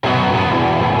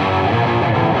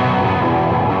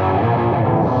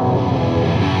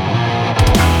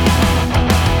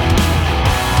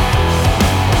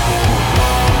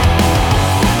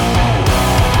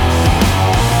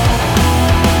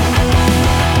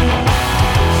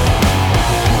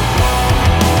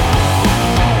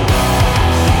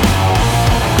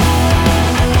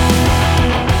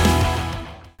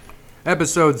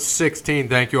Episode 16.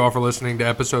 Thank you all for listening to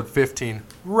episode 15.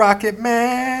 Rocket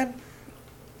Man.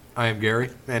 I am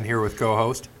Gary, and here with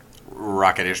co-host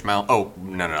Rocket Ishmael. Oh,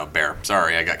 no, Bear.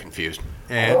 Sorry, I got confused.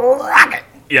 And Rocket.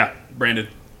 Yeah, Brandon.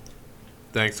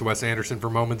 Thanks to Wes Anderson for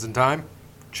Moments in Time.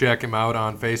 Check him out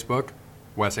on Facebook,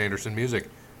 Wes Anderson Music.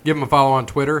 Give him a follow on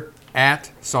Twitter,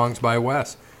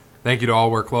 @SongsByWes. Thank you to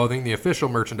All Wear Clothing, the official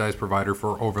merchandise provider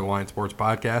for Over the Line Sports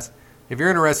Podcast. If you're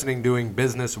interested in doing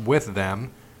business with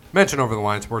them, mention Over the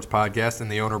Line Sports Podcast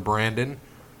and the owner, Brandon.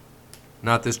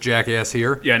 Not this jackass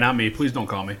here. Yeah, not me. Please don't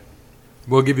call me.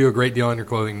 We'll give you a great deal on your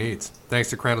clothing needs. Thanks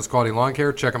to Crandall's Quality Lawn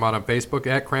Care. Check them out on Facebook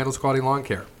 @Crandall's Quality Lawn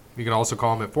Care. You can also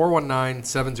call them at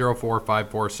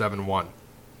 419-704-5471.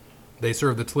 They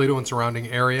serve the Toledo and surrounding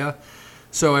area.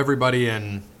 So everybody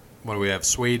in, what do we have,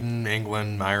 Sweden,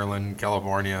 England, Ireland,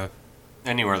 California.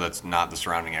 Anywhere that's not the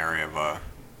surrounding area of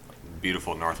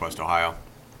beautiful Northwest Ohio.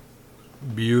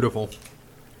 Beautiful.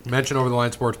 Mention Over the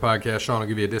Line Sports Podcast. Sean will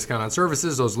give you a discount on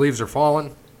services. Those leaves are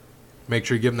falling. Make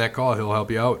sure you give him that call. He'll help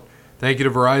you out. Thank you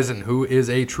to Verizon, who is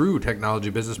a true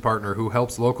technology business partner who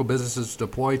helps local businesses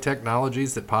deploy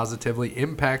technologies that positively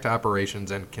impact operations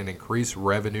and can increase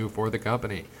revenue for the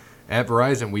company. At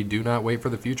Verizon, we do not wait for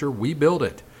the future. We build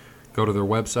it. Go to their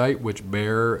website, which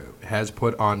Bear has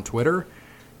put on Twitter.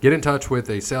 Get in touch with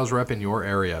a sales rep in your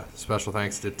area. Special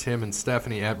thanks to Tim and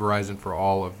Stephanie at Verizon for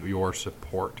all of your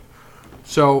support.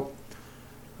 So,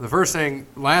 the first thing,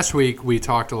 last week we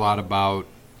talked a lot about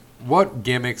what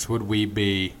gimmicks would we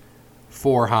be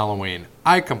for Halloween.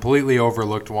 I completely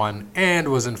overlooked one and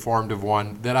was informed of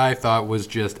one that I thought was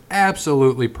just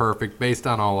absolutely perfect based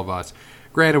on all of us.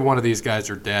 Granted, one of these guys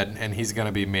are dead, and he's going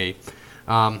to be me.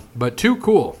 But too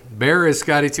cool. Bear is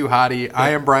Scotty Too Hottie.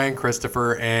 I am Brian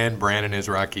Christopher, and Brandon is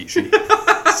Rakishi.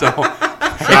 So,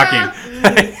 Shocking.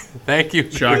 thank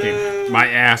you. Shocking. My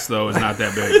ass, though, is not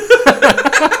that big.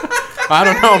 I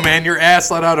don't know, man. Your ass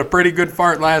let out a pretty good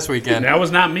fart last weekend. That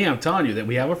was not me. I'm telling you that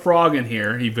we have a frog in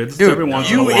here. He visits Dude, every once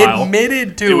in a you while.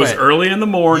 admitted to it. It was early in the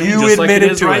morning, You just like it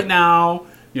admitted is to right it. now.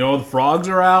 You know, the frogs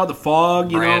are out, the fog,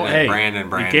 you know. Hey,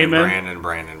 Brandon, you came in. Brandon. I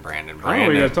don't know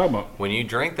what you guys talking about. When you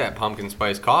drink that pumpkin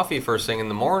spice coffee first thing in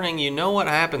the morning, you know what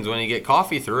happens when you get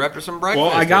coffee through after some breakfast.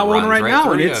 Well, I got It one runs right now,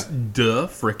 through and ya. it's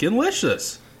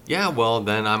frickin' Yeah, well,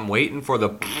 then I'm waiting for the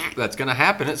that's going to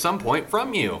happen at some point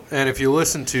from you. And if you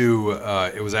listen to,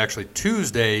 it was actually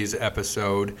Tuesday's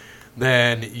episode,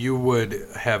 then you would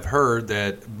have heard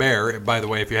that Bear, by the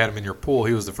way, if you had him in your pool,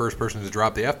 he was the first person to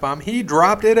drop the F-bomb. He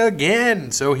dropped it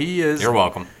again. So he is... You're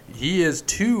welcome. He is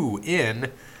 2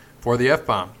 in for the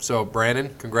F-bomb. So,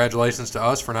 Brandon, congratulations to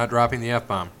us for not dropping the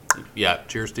F-bomb. Yeah.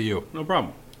 Cheers to you. No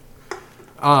problem.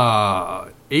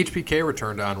 HBK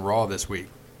returned on Raw this week.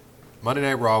 Monday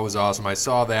Night Raw was awesome. I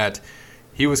saw that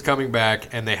he was coming back,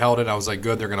 and they held it. I was like,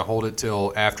 good, they're going to hold it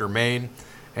till after Main.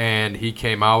 And he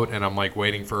came out, and I'm like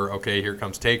waiting for, okay, here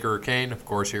comes Taker or Kane. Of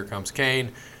course, here comes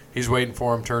Kane. He's waiting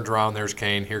for him, turns around, there's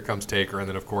Kane. Here comes Taker, and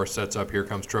then, of course, sets up, here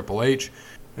comes Triple H.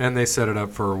 And they set it up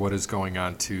for what is going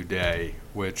on today,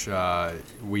 which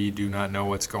we do not know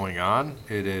what's going on.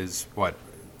 It is, what,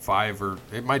 5 or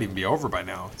it might even be over by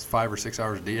now. It's 5 or 6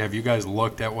 hours deep. Have you guys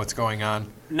looked at what's going on?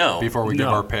 No. Before we give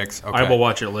No. our picks? Okay. I will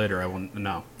watch it later. I won't.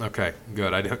 No. Okay,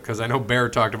 good. Because I know Bear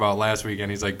talked about last week,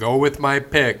 and he's like, go with my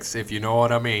picks, if you know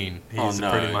what I mean. He's Oh,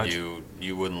 pretty no, much.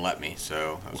 you wouldn't let me,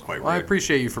 so that was quite rude. Well, I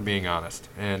appreciate you for being honest,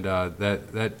 and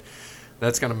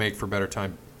that's going to make for better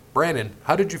time. Brandon,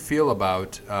 how did you feel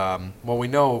about, well, we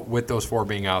know with those 4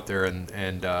 being out there,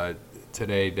 and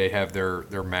today they have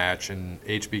their match, and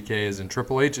HBK is in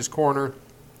Triple H's corner,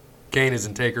 Kane is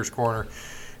in Taker's corner,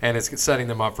 and it's setting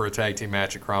them up for a tag team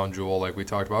match at Crown Jewel like we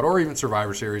talked about, or even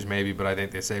Survivor Series maybe, but I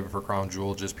think they save it for Crown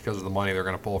Jewel just because of the money they're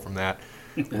going to pull from that.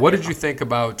 What did you think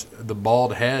about the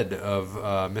bald head of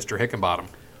Mr. Hickenbottom?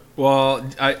 Well,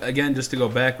 again, just to go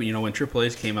back, when Triple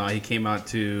H came out, he came out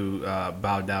to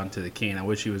bow down to the King. I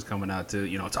wish he was coming out to,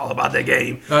 it's all about the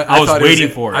game. I was waiting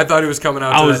for it. I thought he was coming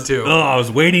out to that too. I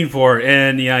was waiting for it,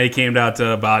 and he came out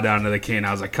to bow down to the King.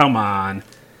 I was like, come on.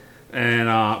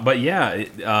 And but yeah,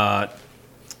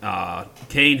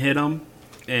 Kane hit him,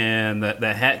 and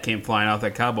that hat came flying out,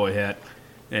 that cowboy hat,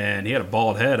 and he had a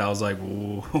bald head. I was like,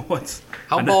 what's...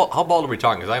 How bald are we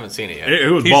talking? Because I haven't seen it yet.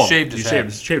 It was He bald. shaved his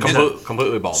head. Shaved his head.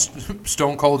 Completely bald.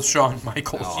 Stone Cold Shawn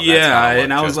Michaels. Oh, Yeah, that's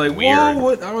and I was like, weird.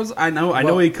 whoa, what? I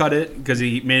know he cut it because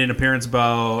he made an appearance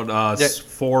about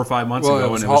 4 or 5 months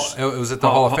ago. It was at the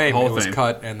Hall of Fame. It was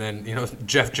cut, and then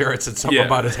Jeff Jarrett said something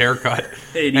about his haircut.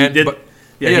 And he did.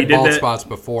 He had did bald that. spots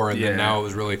before, and then Yeah. now it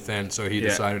was really thin, so he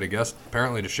decided, I guess,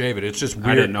 apparently to shave it. It's just weird.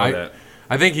 I didn't know that.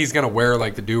 I think he's going to wear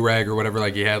like the do-rag or whatever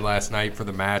like he had last night for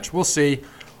the match. We'll see.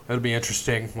 It'll be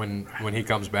interesting when he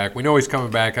comes back. We know he's coming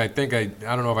back. I think I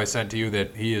don't know if I sent to you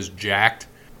that he is jacked.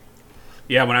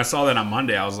 Yeah, when I saw that on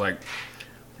Monday, I was like,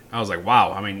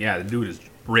 wow. I mean, yeah, the dude is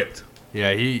ripped.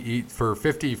 Yeah, he for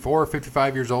 54,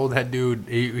 55 years old, that dude,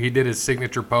 he did his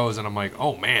signature pose, and I'm like,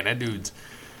 oh, man, that dude's...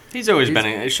 Sean's always been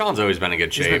in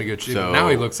good shape. He's been in good shape. So now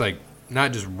he looks like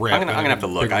not just ripped. I'm gonna have to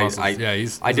look. I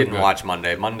didn't good. watch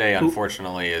Monday. Monday,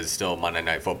 unfortunately, is still Monday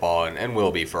Night Football and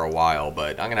will be for a while.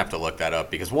 But I'm gonna have to look that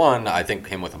up because one, I think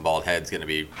him with a bald head is gonna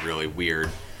be really weird.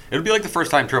 It'll be like the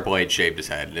first time Triple H shaved his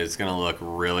head. It's gonna look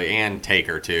really, and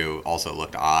Taker too also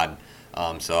looked odd.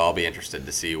 So I'll be interested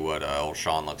to see what old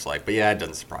Sean looks like. But yeah, it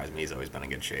doesn't surprise me. He's always been in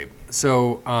good shape.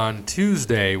 So on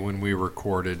Tuesday when we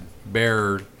recorded,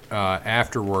 Bear,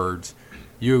 afterwards,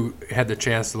 you had the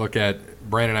chance to look at,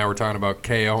 Brandon and I were talking about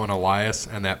KO and Elias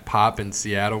and that pop in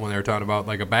Seattle when they were talking about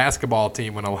like a basketball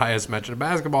team, when Elias mentioned a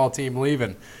basketball team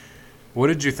leaving. What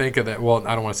did you think of that? Well,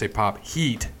 I don't want to say pop,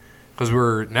 heat, because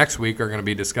we're next week are going to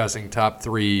be discussing top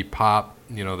 3 pop,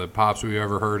 the pops we've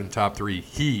ever heard, and top 3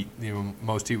 heat,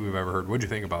 most heat we've ever heard. What did you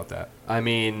think about that? I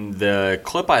mean, the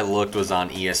clip I looked was on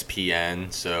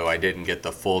ESPN, so I didn't get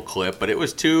the full clip, but it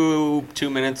was 2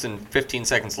 minutes and 15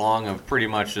 seconds long of pretty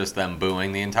much just them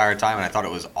booing the entire time, and I thought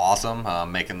it was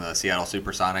awesome, making the Seattle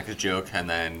Supersonics a joke, and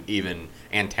then even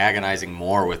antagonizing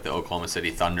more with the Oklahoma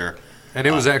City Thunder. And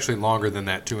it was actually longer than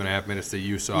that 2.5 minutes that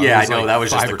you saw. Yeah, I know. Like that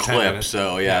was just 5 a or 10 clip. minutes.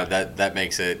 So, yeah, that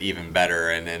makes it even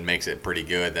better and makes it pretty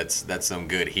good. That's some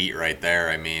good heat right there.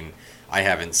 I mean, I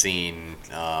haven't seen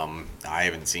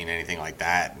anything like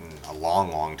that in a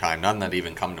long, long time. None that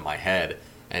even come to my head.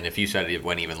 And if you said it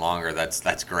went even longer,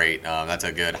 that's great. That's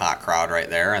a good hot crowd right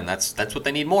there, and that's what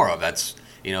they need more of. That's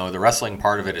the wrestling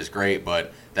part of it is great,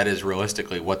 but that is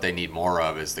realistically what they need more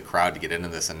of, is the crowd to get into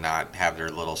this and not have their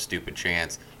little stupid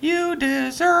chants. You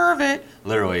deserve it.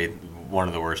 Literally one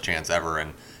of the worst chants ever.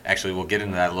 And actually, we'll get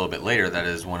into that a little bit later. That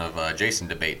is one of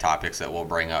Jason's debate topics that we'll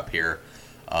bring up here.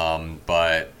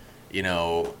 But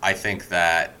I think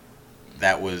that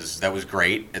was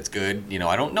great. It's good.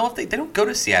 I don't know if they don't go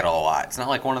to Seattle a lot. It's not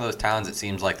like one of those towns it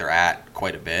seems like they're at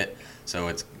quite a bit. So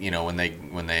it's when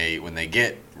they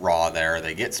get Raw there,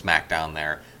 they get SmackDown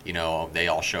there, they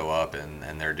all show up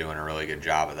and they're doing a really good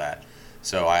job of that.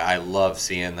 So I love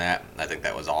seeing that. I think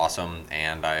that was awesome,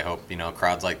 and I hope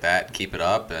crowds like that keep it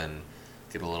up and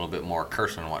get a little bit more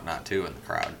curse and whatnot too in the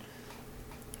crowd.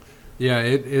 Yeah,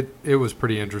 it was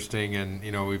pretty interesting, and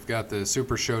we've got the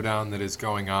Super Showdown that is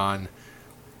going on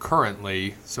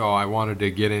currently. So I wanted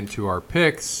to get into our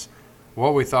picks,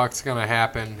 what we thought's going to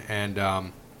happen, and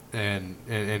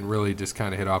really just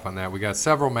kind of hit off on that. We got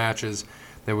several matches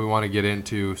that we want to get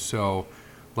into, so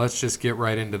let's just get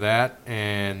right into that,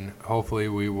 and hopefully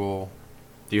we will.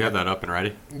 Do you have that up and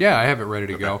ready? Yeah, I have it ready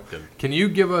to go. Good. Can you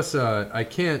give us I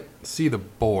can't see the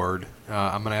board.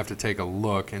 I'm going to have to take a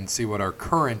look and see what our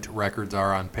current records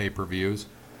are on pay-per-views.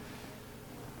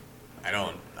 I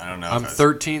don't know. I'm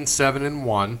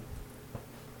 13-7-1.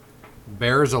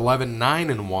 Bears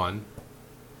 11-9-1.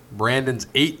 Brandon's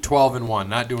 8-12-1.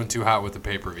 Not doing too hot with the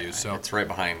pay-per-views. So it's right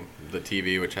behind the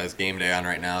TV, which has Game Day on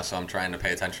right now, so I'm trying to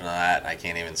pay attention to that. I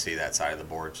can't even see that side of the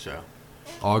board, so.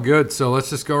 All good. So let's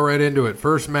just go right into it.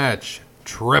 First match,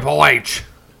 Triple H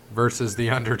versus The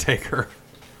Undertaker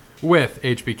with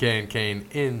HBK and Kane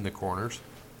in the corners.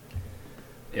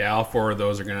 Yeah, all 4 of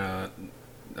those are going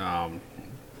to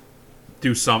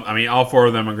do some. I mean, all 4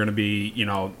 of them are going to be,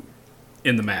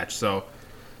 in the match. So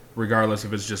regardless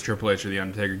if it's just Triple H or The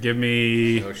Undertaker, give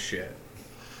me. No shit.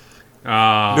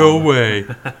 No way.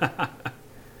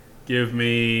 Give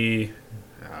me.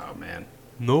 Oh, man.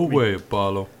 No way,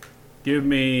 Apollo. Give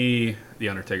me The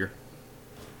Undertaker.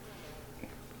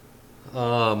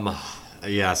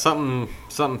 Yeah, something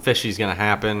fishy's gonna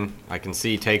happen. I can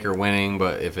see Taker winning,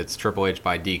 but if it's Triple H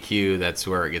by DQ, that's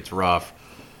where it gets rough.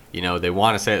 They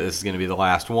want to say this is gonna be the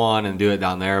last one and do it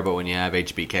down there, but when you have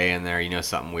HBK in there,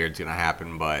 something weird's gonna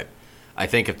happen. But I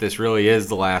think if this really is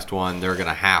the last one, they're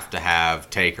gonna have to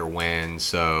have Taker win.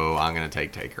 So I'm gonna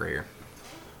take Taker here.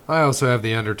 I also have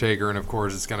The Undertaker, and of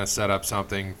course it's going to set up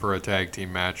something for a tag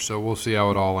team match, so we'll see how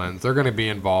it all ends. They're going to be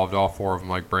involved, all 4 of them,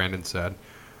 like Brandon said.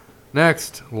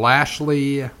 Next,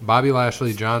 Bobby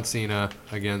Lashley, John Cena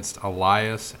against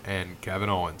Elias and Kevin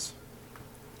Owens.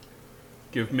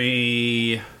 Give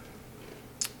me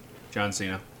John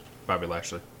Cena, Bobby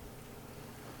Lashley.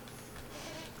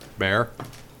 Bear?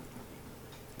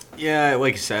 Yeah,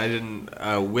 like you said, I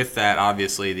didn't. With that,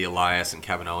 obviously, the Elias and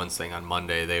Kevin Owens thing on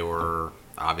Monday, they were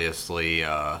obviously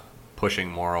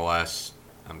pushing more or less,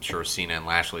 I'm sure, Cena and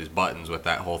Lashley's buttons with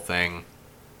that whole thing.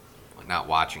 Not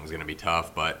watching is going to be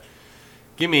tough, but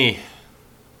give me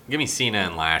Cena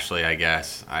and Lashley. I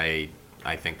guess I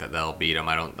think that they'll beat them.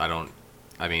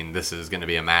 I mean, this is going to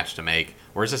be a match to make.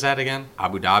 Where's this at again?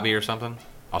 Abu Dhabi or something?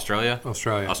 Australia.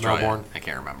 Melbourne. I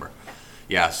can't remember.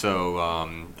 Yeah, so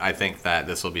I think that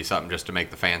this will be something just to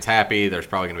make the fans happy. There's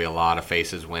probably going to be a lot of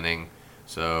faces winning.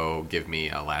 So give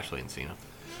me Lashley and Cena.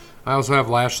 I also have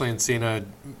Lashley and Cena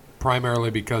primarily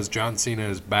because John Cena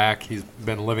is back. He's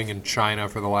been living in China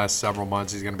for the last several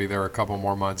months. He's going to be there a couple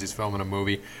more months. He's filming a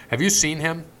movie. Have you seen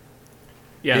him?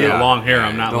 Yeah, the long hair.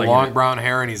 I'm not the like long brown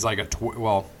hair, and he's like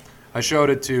well, I showed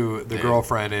it to the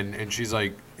girlfriend, and she's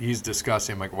like, he's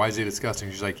disgusting. I'm like, why is he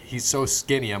disgusting? She's like, he's so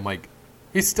skinny. I'm like,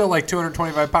 he's still like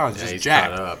 225 pounds, just he's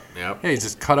jacked. cut up. Yep. Yeah, he's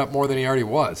just cut up more than he already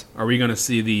was. Are we gonna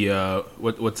see the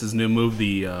what's his new move?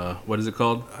 The what is it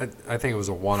called? I think it was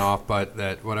a one-off, but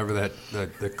that whatever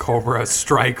the Cobra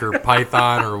Strike or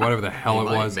Python or whatever the hell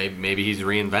it was. Maybe he's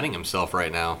reinventing himself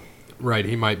right now. Right,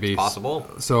 he might be. Possible.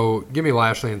 So give me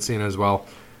Lashley and Cena as well.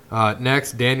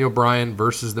 Next, Daniel Bryan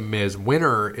versus The Miz.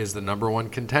 Winner is the number one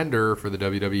contender for the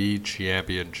WWE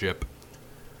Championship.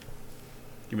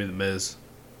 Give me the Miz.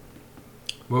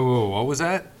 Whoa, what was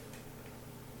that?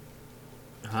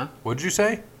 Huh? What did you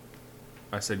say?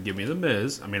 I said give me the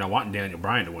Miz. I mean, I want Daniel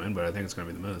Bryan to win, but I think it's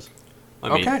gonna be the Miz.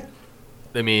 Okay.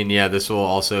 I mean, yeah, this will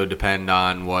also depend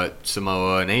on what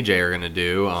Samoa and AJ are going to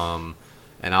do.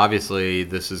 And obviously,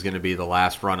 this is going to be the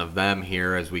last run of them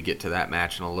here as we get to that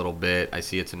match in a little bit. I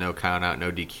see it's a no count out,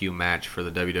 no DQ match for the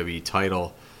WWE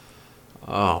title.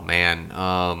 Oh, man.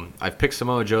 I've picked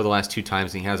Samoa Joe the last 2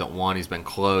 times, and he hasn't won. He's been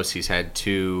close. He's had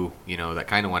 2, that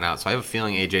kind of went out. So I have a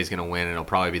feeling AJ's going to win, and it'll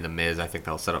probably be The Miz. I think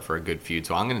they'll set up for a good feud.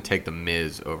 So I'm going to take The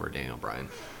Miz over Daniel Bryan.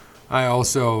 I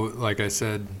also, like I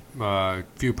said a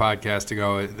few podcasts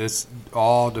ago, this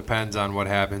all depends on what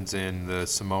happens in the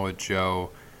Samoa Joe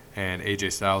and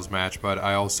AJ Styles match, but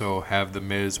I also have The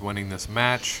Miz winning this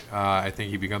match. I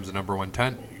think he becomes a number one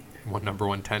tender.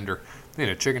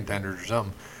 A chicken tender or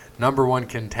something. Number one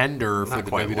contender for Not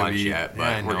the quite WWE. lunch yet,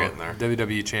 but we're getting there.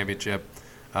 WWE Championship.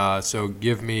 So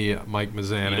give me Mike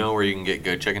Mizanin. You know where you can get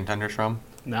good chicken tenders from?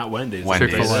 Not Wendy's. Wendy's.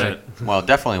 Chick-fil-A. Well,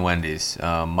 definitely Wendy's.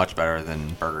 Much better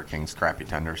than Burger King's crappy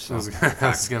tenders. So. I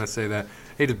was going to say that.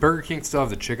 Hey, does Burger King still have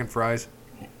the chicken fries?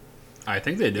 I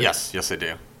think they do. Yes, they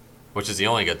do. Which is the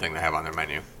only good thing they have on their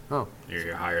menu. Oh.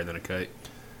 You're higher than a kite.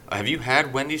 Have you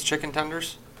had Wendy's chicken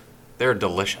tenders? They're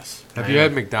delicious. Have you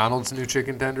had McDonald's new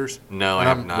chicken tenders? No, I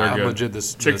have not. They're I'm good.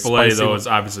 legit Chick-fil-A, though, is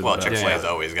obviously Well, the best. Chick-fil-A is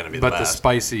always going to be the But best.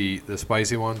 the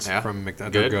spicy ones from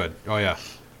McDonald's, they're good. Oh, yeah.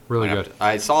 Really good.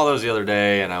 I saw those the other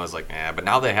day, and I was like, but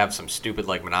now they have some stupid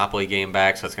Monopoly game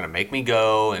back, so it's going to make me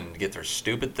go and get their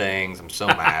stupid things. I'm so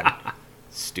mad.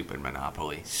 Stupid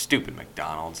Monopoly. Stupid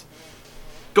McDonald's.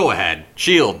 Go ahead.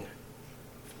 Shield.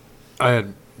 I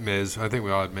had Miz. I think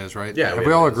we all had Miz, right? Yeah, Have we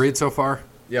we had all Miz. agreed so far?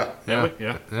 Yeah. Yeah.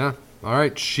 Yeah. All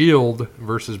right. Shield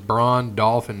versus Braun,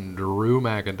 Dolph, and Drew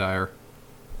McIntyre.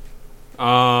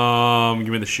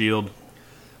 Give me the Shield.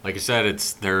 Like I said,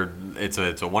 it's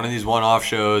a one of these one-off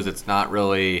shows. It's not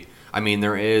really. I mean,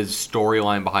 there is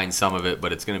storyline behind some of it,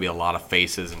 but it's going to be a lot of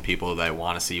faces and people that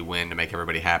want to see win to make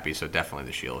everybody happy. So definitely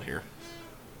the Shield here.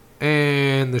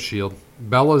 And the Shield.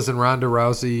 Bellas and Ronda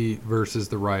Rousey versus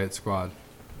the Riot Squad.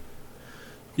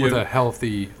 With a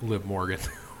healthy Liv Morgan.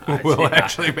 Who will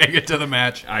actually make it to the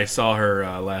match. I saw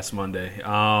her last Monday.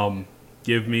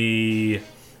 Give me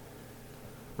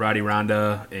Roddy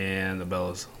Ronda and the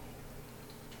Bellas.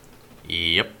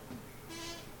 Yep.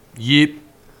 Yeep.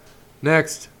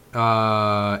 Next,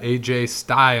 AJ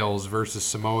Styles versus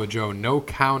Samoa Joe. No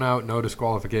count out, no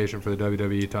disqualification for the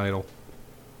WWE title.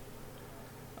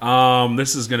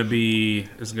 This is gonna be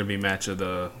match of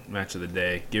the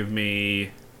day. Give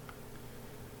me.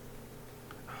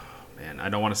 Man, I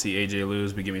don't want to see AJ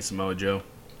lose, but give me Samoa Joe.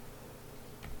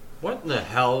 What in the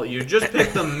hell? You just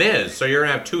picked the Miz, so you're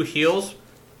gonna have 2 heels.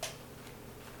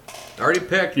 Already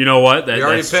picked. You know what? You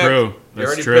already That's picked. true. You That's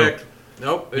already true. picked.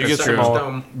 Nope. You it's get set in Samoa.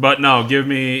 stone. But no, give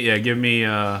me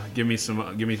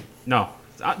no.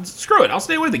 Screw it. I'll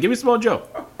stay with it. Give me Samoa Joe.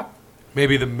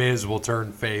 Maybe the Miz will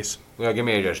turn face. Yeah, give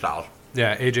me AJ Styles.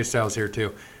 Yeah, AJ Styles here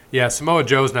too. Yeah, Samoa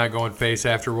Joe's not going face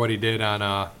after what he did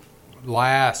on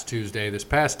last Tuesday. This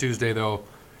past Tuesday, though,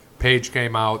 Paige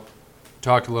came out,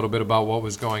 talked a little bit about what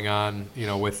was going on,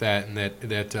 with that, and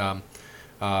that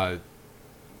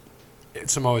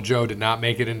Samoa Joe did not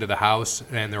make it into the house,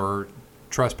 and there were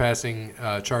trespassing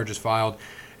charges filed.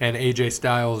 And AJ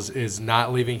Styles is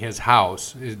not leaving his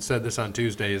house. He said this on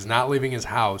Tuesday. Is not leaving his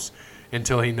house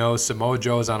until he knows Samoa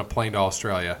Joe is on a plane to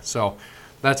Australia. So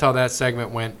that's how that segment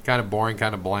went. Kind of boring,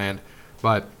 kind of bland.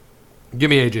 But Give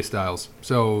me AJ Styles.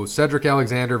 So Cedric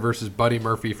Alexander versus Buddy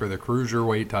Murphy for the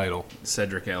cruiserweight title.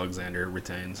 Cedric Alexander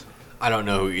retains. I don't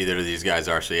know who either of these guys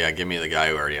are, so yeah, give me the guy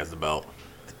who already has the belt.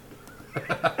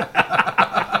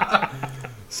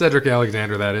 Cedric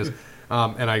Alexander, that is.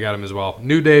 And I got him as well.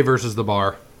 New Day versus The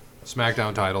Bar.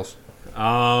 SmackDown titles.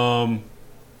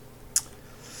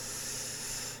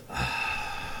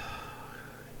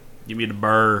 Give me the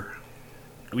Burr.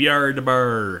 We are the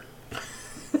Burr.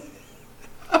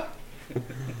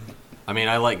 I mean,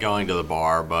 I like going to the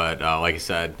bar, but like I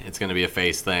said, it's going to be a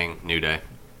face thing. New Day.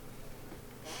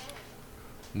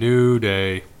 New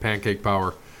Day. Pancake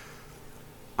Power.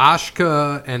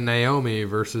 Asuka and Naomi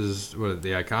versus, what,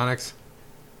 the Iconics?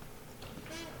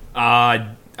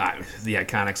 The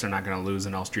Iconics are not going to lose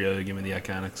in Australia. Give me the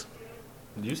Iconics.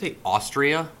 Did you say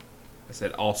Austria? I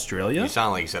said Australia? You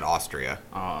sound like you said Austria.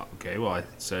 Okay, well, I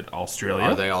said Australia.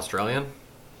 Are they Australian?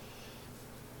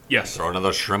 Yes. Throw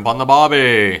another shrimp on the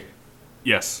bobby.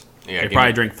 Yes. Yeah, they give probably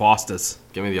me- drink Foster's.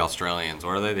 Give me the Australians.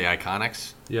 What are they? The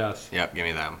Iconics? Yes. Yep, give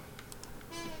me them.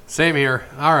 Same here.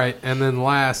 All right. And then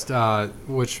last,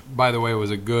 which, by the way,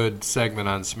 was a good segment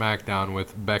on SmackDown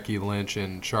with Becky Lynch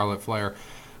and Charlotte Flair.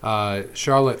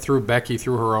 Charlotte threw Becky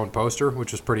through her own poster,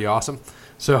 which was pretty awesome.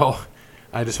 So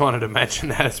I just wanted to mention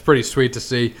that. It's pretty sweet to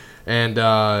see. And,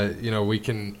 we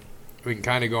can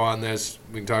kind of go on this.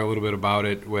 We can talk a little bit about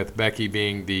it with Becky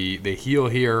being the heel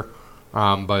here.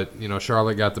 But,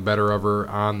 Charlotte got the better of her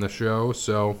on the show.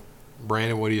 So,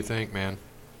 Brandon, what do you think, man?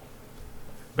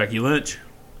 Becky Lynch.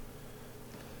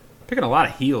 Picking a lot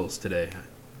of heels today.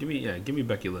 Give me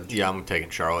Becky Lynch. Yeah, I'm taking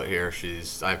Charlotte here.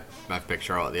 I've picked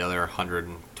Charlotte the other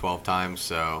 112 times,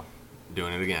 so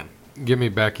doing it again. Give me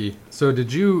Becky. So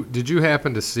did you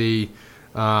happen to see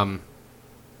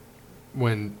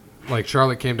when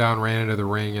Charlotte came down, ran into the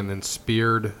ring, and then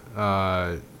speared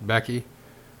Becky?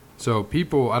 So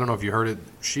people, I don't know if you heard it,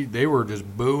 they were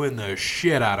just booing the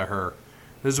shit out of her.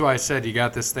 This is why I said you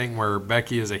got this thing where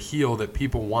Becky is a heel that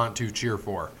people want to cheer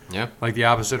for. Yeah. Like the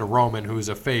opposite of Roman, who is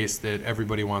a face that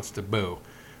everybody wants to boo.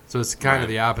 So it's kind of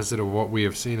the opposite of what we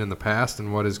have seen in the past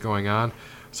and what is going on.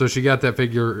 So she got that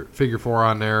figure four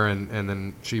on there, and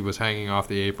then she was hanging off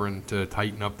the apron to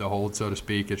tighten up the hold, so to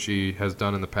speak, as she has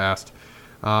done in the past.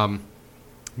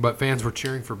 But fans were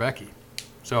cheering for Becky.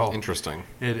 So Interesting.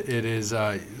 It is.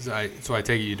 So I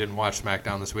take it you didn't watch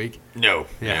SmackDown this week? No,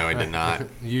 I did not.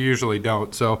 You usually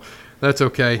don't, so that's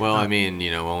okay. Well, I mean,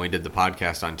 when we did the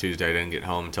podcast on Tuesday, I didn't get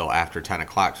home until after 10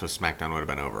 o'clock, so SmackDown would have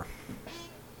been over.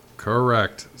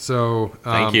 Correct. So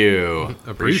Thank you.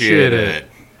 Appreciate it.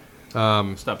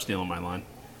 Stop stealing my line.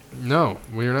 No,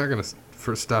 we're not going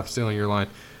to stop stealing your line.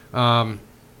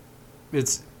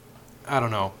 It's, I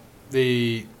don't know.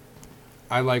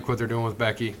 I like what they're doing with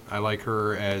Becky. I like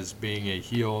her as being a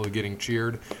heel, getting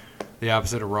cheered, the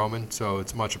opposite of Roman. So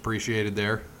it's much appreciated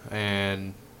there,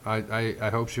 and I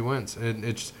hope she wins. And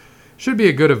it should be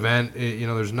a good event.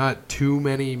 There's not too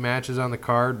many matches on the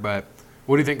card, but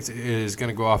what do you think is going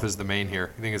to go off as the main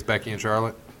here? You think it's Becky and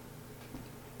Charlotte?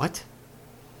 What?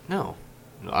 No.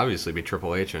 It'll obviously be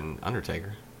Triple H and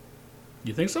Undertaker.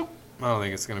 You think so? I don't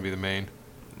think it's going to be the main.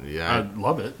 Yeah. I'd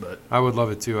love it, but I would love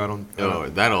it too.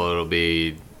 It'll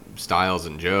be Styles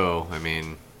and Joe. I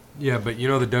mean, yeah, but the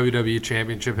WWE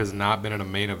Championship has not been in a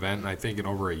main event, I think, in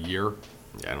over a year.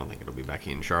 yeah, I don't think it'll be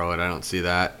Becky and Charlotte. I don't see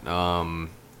that.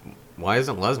 Why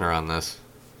isn't Lesnar on this?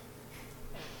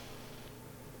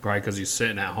 probably because he's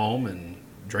sitting at home and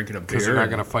drinking a beer. Because they're not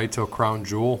and going to fight till Crown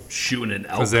Jewel. shooting an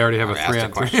elk. Because they already have a I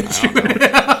asked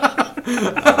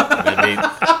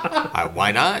 3-on-3.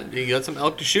 Why not? You got some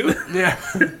elk to shoot? Yeah.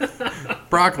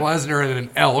 Brock Lesnar and an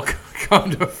elk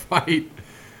come to fight.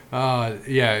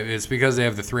 Yeah, it's because they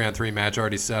have the 3-on-3 match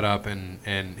already set up,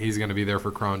 and he's going to be there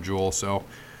for Crown Jewel. So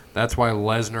that's why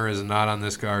Lesnar is not on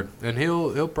this card. And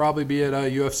he'll probably be at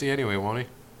UFC anyway, won't he?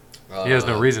 He has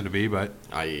no reason to be, but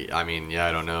I mean,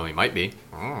 I don't know. He might be.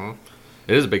 I don't know.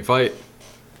 It is a big fight.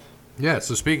 yeah.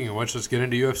 So speaking of which, let's get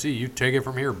into UFC. You take it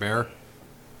from here, Bear.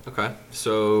 Okay,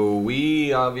 so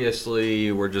we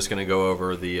obviously we're just going to go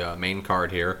over the main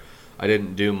card here. I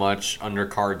didn't do much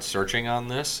undercard searching on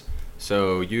this.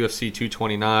 So UFC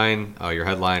 229, your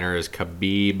headliner is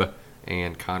Khabib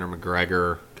and Conor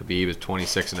McGregor. Khabib is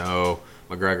 26-0.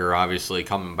 McGregor obviously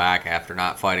coming back after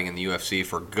not fighting in the UFC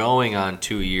for going on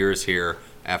 2 years here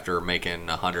after making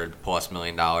 $100+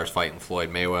 million fighting Floyd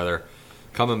Mayweather.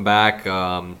 Coming back,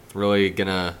 really going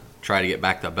to try to get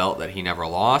back the belt that he never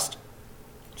lost.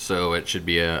 So it should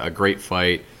be a great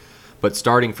fight. But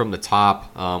starting from the top,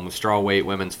 with strawweight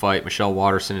women's fight, Michelle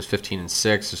Waterson is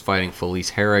 15-6, is fighting Felice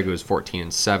Herrig, who is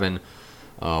 14-7.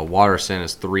 Waterson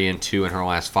is 3-2 in her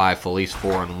last 5. Felice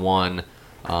 4-1.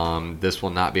 This will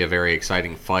not be a very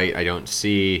exciting fight. I don't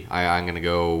see. I'm going to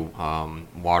go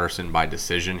Watterson by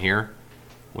decision here.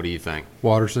 What do you think,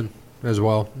 Watterson as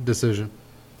well. Decision.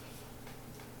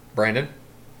 Brandon?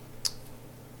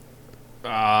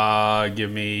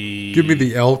 Give me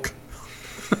the elk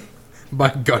by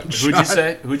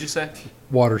gunshot. Who'd you say?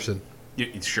 Watterson.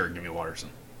 Sure, give me Watterson.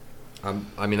 I'm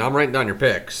writing down your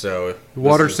picks. So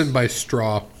Watterson by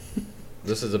straw.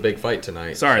 This is a big fight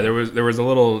tonight. Sorry, there was a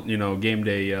little game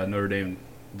day Notre Dame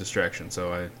distraction,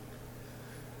 so I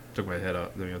took my head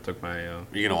up. Took my. Are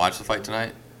you gonna watch the fight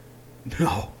tonight?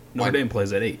 No, Notre Dame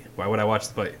plays at 8. Why would I watch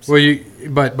the fight? Well,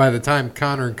 but by the time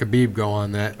Connor and Khabib go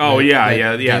on that. Oh that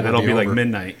yeah. game That'll will be like over.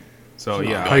 midnight. So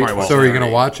yeah, How I'll you- probably watch So are you that.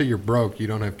 gonna watch it? You're broke. You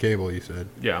don't have cable. You said.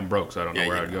 Yeah, I'm broke, so I don't know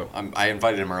where I'd go. I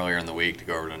invited him earlier in the week to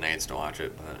go over to Nate's to watch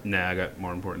it, but Nah, I got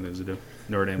more important things to do.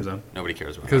 Notre Dame's on. nobody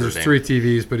cares about Because Notre there's Dame.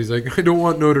 3 TVs, but he's like, I don't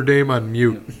want Notre Dame on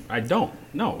mute. I don't.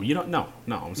 No, you don't. No,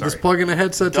 I'm sorry. Just plug in a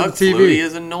headset Doug to the Flutie TV.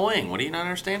 is annoying. What do you not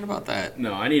understand about that?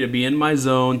 No, I need to be in my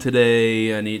zone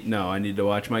today. I need to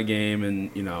watch my game,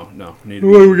 and no. I need to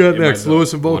What be do we got in my next? zone.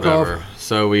 Lewis and Volkov. Whatever.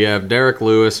 So we have Derek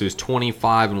Lewis, who's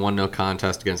 25 and 1-0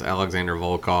 contest against Alexander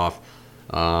Volkov.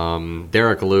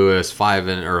 Derek Lewis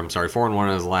 4-1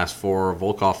 in his last 4.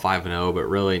 Volkov 5-0, but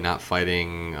really not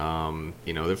fighting.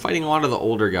 They're fighting a lot of the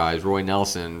older guys: Roy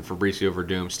Nelson, Fabricio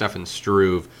Verdum, Stefan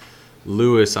Struve.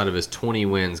 Lewis, out of his 20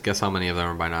 wins, guess how many of them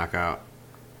are by knockout?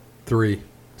 3.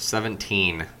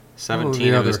 17. Oh,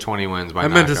 17 the of his other. 20 wins by I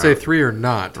knockout. meant to say 3 or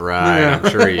not. Right, Yeah. I'm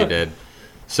sure you did.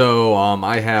 So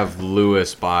I have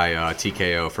Lewis by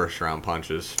TKO, first round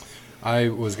punches. I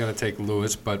was going to take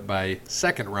Lewis, but by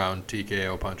second round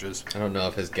TKO punches. I don't know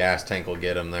if his gas tank will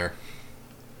get him there.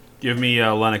 Give me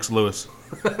Lennox Lewis.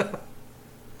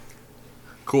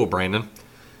 Cool, Brandon.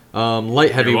 You're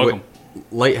welcome.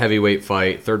 Light heavyweight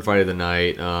fight, third fight of the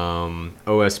night.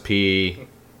 OSP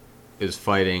is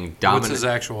fighting Dominic. What's his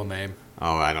actual name?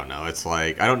 Oh, I don't know. It's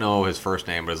like I don't know his first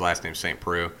name, but his last name's St.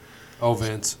 Preux. Oh,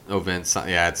 Vince. Oh, Vince.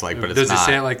 Yeah, it's like, but it's Does not. he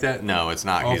say it like that? No, it's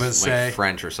not. Oh, He's Vince like say?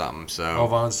 French or something. So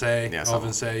Ovance. yeah,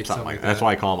 something something like that. that. That's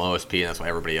why I call him OSP, and that's why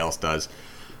everybody else does.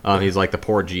 He's like the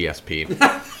poor GSP.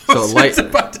 So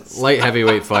light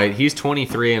heavyweight fight. He's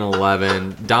 23 and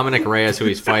 11. Dominic Reyes, who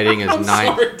he's fighting, is 9.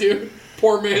 Sorry, dude.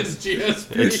 Poor man's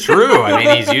GSP. It's true. I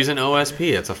mean, he's using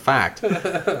OSP. It's a fact.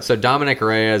 So Dominic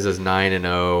Reyes is 9 and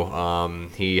 0.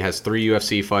 He has 3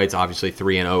 UFC fights, obviously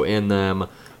 3 and 0 in them.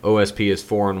 OSP is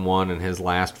 4 and 1 in his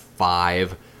last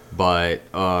 5. But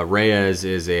Reyes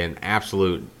is an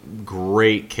absolute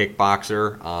great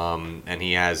kickboxer, and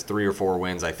he has 3 or 4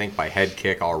 wins, I think, by head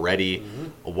kick already.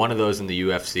 Mm-hmm. One of those in the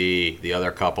UFC, the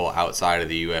other couple outside of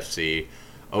the UFC.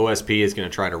 OSP is going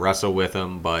to try to wrestle with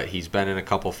him, but he's been in a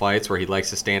couple fights where he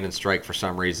likes to stand and strike for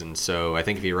some reason. So I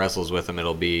think if he wrestles with him,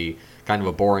 it'll be kind of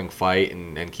a boring fight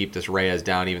and keep this Reyes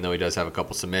down, even though he does have a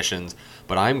couple submissions.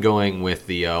 But I'm going with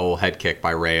the old head kick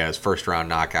by Reyes. First round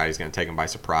knockout. He's going to take him by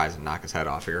surprise and knock his head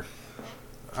off here.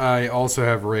 I also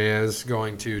have Reyes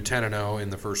going to 10 and 0 in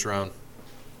the first round.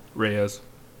 Reyes.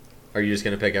 Are you just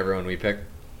going to pick everyone we pick?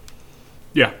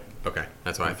 Yeah. Okay,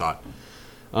 that's what I thought.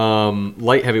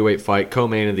 Light heavyweight fight,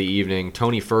 co-main of the evening.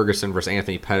 Tony Ferguson versus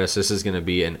Anthony Pettis. This is going to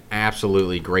be an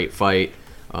absolutely great fight.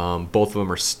 Both of them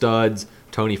are studs.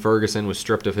 Tony Ferguson was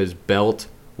stripped of his belt,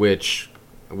 which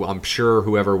I'm sure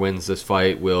whoever wins this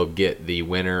fight will get the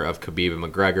winner of Khabib and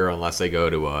McGregor,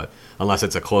 unless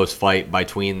it's a close fight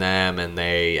between them and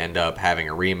they end up having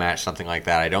a rematch, something like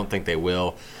that. I don't think they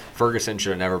will. Ferguson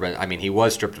should have never been. I mean, he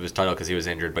was stripped of his title because he was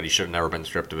injured, but he should have never been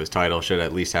stripped of his title. Should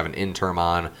at least have an interim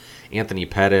on. Anthony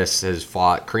Pettis has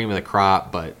fought cream of the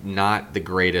crop, but not the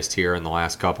greatest here in the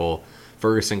last couple.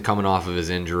 Ferguson coming off of his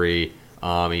injury.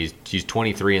 He's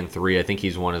 23 and 3. I think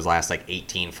he's won his last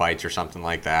 18 fights or something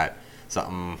like that.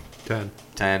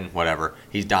 10, whatever.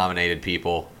 He's dominated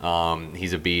people.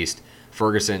 He's a beast.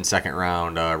 Ferguson, second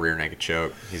round, rear naked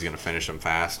choke. He's going to finish him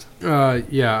fast.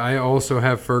 Yeah, I also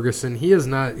have Ferguson. He is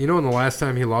not. You know when the last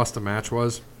time he lost a match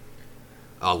was?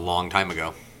 A long time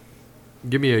ago.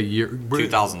 Give me a year.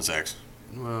 2006.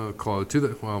 Close to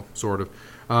the. Well, sort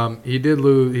of. He did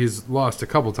lose. He's lost a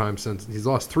couple times since. He's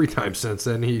lost 3 times since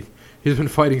then. He's been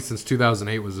fighting since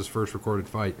 2008 was his first recorded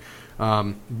fight.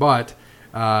 But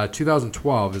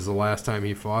 2012 is the last time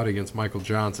he fought against Michael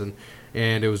Johnson,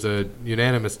 and it was a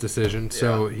unanimous decision.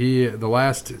 So the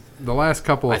last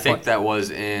couple of I think that was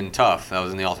in Tough. That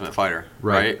was in the Ultimate Fighter,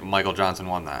 right? Michael Johnson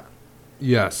won that.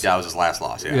 Yes. That was his last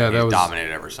loss. Yeah, Yeah, that he's was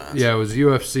dominated ever since. Yeah, it was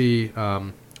UFC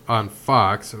on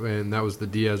Fox, and that was the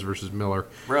Diaz versus Miller.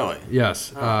 Really? Yes,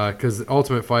 because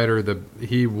Ultimate Fighter,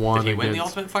 he won. Did he win the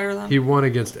against- Ultimate Fighter then? He won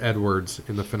against Edwards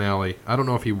in the finale. I don't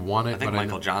know if he won it, I think but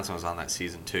Michael Johnson was on that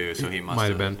season too, so he must might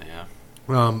have been.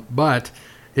 Yeah. But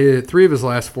 3 of his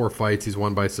last 4 fights, he's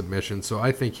won by submission. So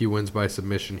I think he wins by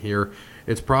submission here.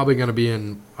 It's probably going to be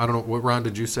in, I don't know, what round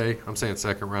did you say? I'm saying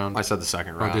second round. I said the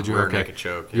second round. did you? Rear Okay. naked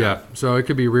choke. Yeah, so it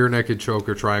could be rear naked choke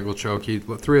or triangle choke.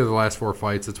 3 of the last 4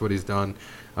 fights, that's what he's done.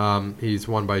 He's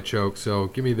won by choke. So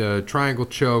give me the triangle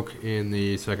choke in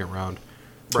the second round.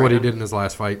 That's what he Brandon? did in his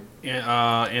last fight.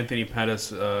 Anthony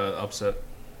Pettis upset.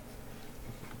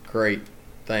 Great.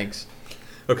 Thanks.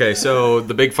 Okay, so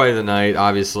the big fight of the night,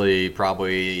 obviously,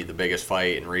 probably the biggest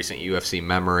fight in recent UFC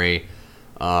memory.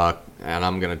 And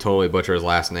I'm going to totally butcher his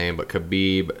last name, but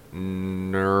Khabib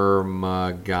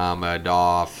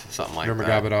Nurmagomedov, something like that.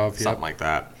 Nurmagomedov, yep. Something like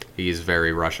that. He's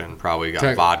very Russian, probably got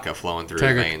Tag- vodka flowing through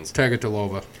his veins.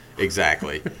 Tagatolova.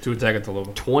 Exactly. To attack at the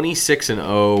level.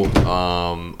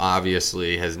 26-0,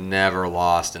 obviously has never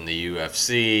lost in the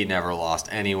UFC, never lost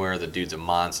anywhere. The dude's a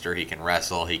monster. He can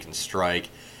wrestle, he can strike.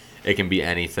 It can be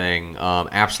anything.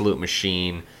 Absolute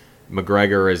machine.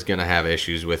 McGregor is going to have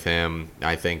issues with him.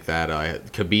 I think that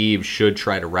Khabib should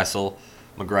try to wrestle.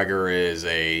 McGregor is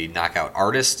a knockout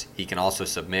artist. He can also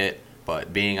submit,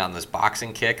 but being on this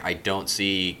boxing kick, I don't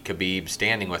see Khabib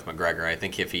standing with McGregor. I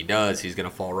think if he does, he's going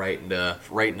to fall right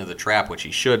into the trap, which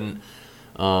he shouldn't.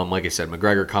 Like I said,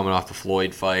 McGregor coming off the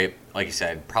Floyd fight, like you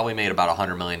said, probably made about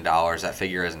 $100 million. That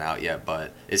figure isn't out yet,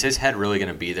 but is his head really going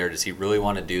to be there? Does he really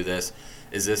want to do this?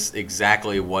 Is this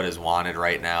exactly what is wanted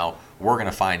right now? We're going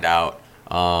to find out.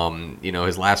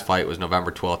 His last fight was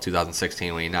November 12th,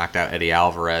 2016, when he knocked out Eddie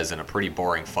Alvarez in a pretty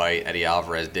boring fight. Eddie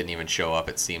Alvarez didn't even show up,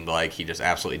 it seemed like. He just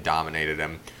absolutely dominated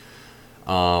him.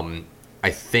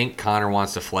 I think Conor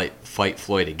wants to fight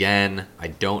Floyd again. I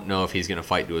don't know if he's going to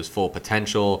fight to his full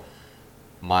potential.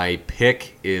 My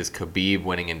pick is Khabib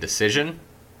winning in decision.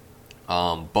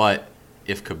 But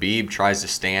if Khabib tries to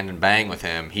stand and bang with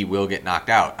him, he will get knocked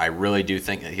out. I really do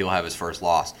think that he'll have his first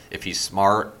loss. If he's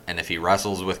smart and if he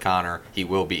wrestles with Conor, he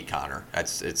will beat Conor.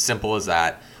 It's simple as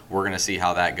that. We're gonna see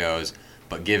how that goes.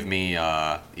 But give me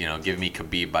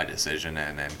Khabib by decision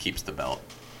and keeps the belt.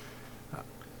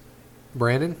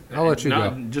 Brandon, I'll let you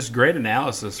go. Just great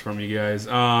analysis from you guys.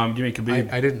 Give me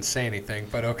Khabib. I didn't say anything,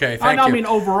 but okay, I thank know, you. I mean,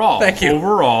 overall. Thank you.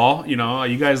 Overall,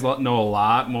 you guys know a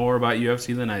lot more about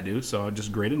UFC than I do, so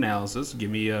just great analysis. Give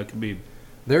me Khabib.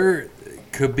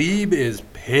 Khabib is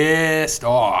pissed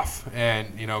off,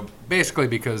 and basically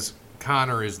because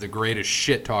Conor is the greatest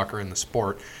shit talker in the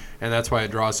sport, and that's why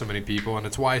it draws so many people, and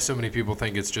it's why so many people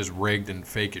think it's just rigged and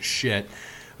fake as shit.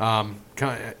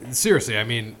 Seriously, I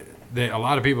mean, a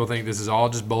lot of people think this is all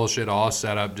just bullshit, all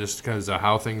set up just because of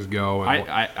how things go. And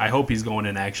I hope he's going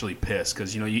in actually pissed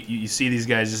because you see these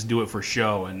guys just do it for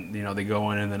show and they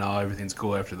go in and then everything's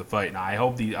cool after the fight. Now I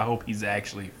hope he's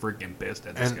actually freaking pissed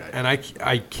at this guy. And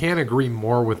I can't agree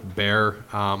more with Bear.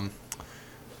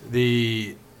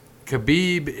 The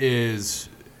Khabib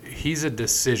he's a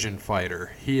decision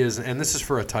fighter. He is, and this is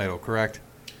for a title, correct?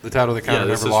 The title that Conor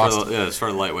never lost. It's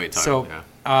for the lightweight title.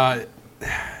 So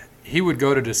he would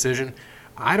go to decision.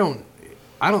 I don't.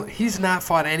 He's not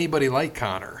fought anybody like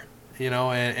Conor,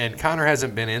 and Conor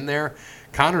hasn't been in there.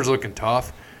 Conor's looking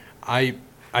tough. I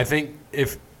think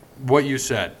if what you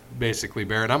said, basically,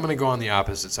 Barrett, I'm going to go on the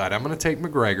opposite side. I'm going to take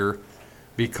McGregor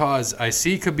because I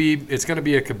see Khabib. It's going to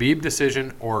be a Khabib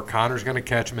decision, or Conor's going to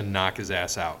catch him and knock his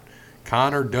ass out.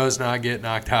 Conor does not get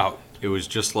knocked out. It was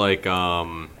just like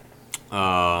You going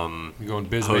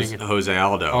Bisping? Jose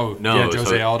Aldo. Oh, no, yeah,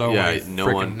 Jose Aldo. Yeah, when he no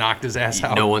freaking one knocked his ass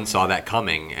out. No one saw that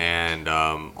coming, and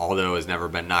Aldo has never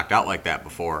been knocked out like that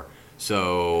before.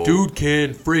 So, Dude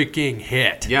can freaking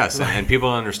hit. yes, and people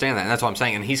don't understand that, and that's what I'm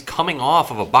saying. And he's coming off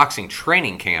of a boxing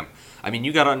training camp. I mean,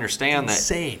 you got to understand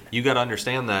Insane. that. You got to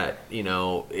understand that.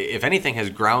 If anything,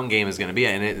 his ground game is going to be,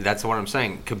 and that's what I'm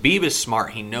saying. Khabib is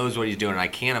smart. He knows what he's doing. And I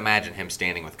can't imagine him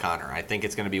standing with Conor. I think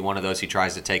it's going to be one of those he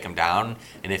tries to take him down,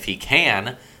 and if he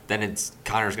can, then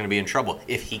Conor's going to be in trouble.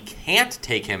 If he can't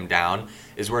take him down,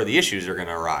 is where the issues are going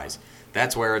to arise.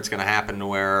 That's where it's going to happen to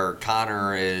where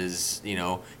Conor is,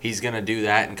 he's going to do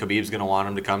that, and Khabib's going to want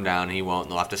him to come down, and he won't.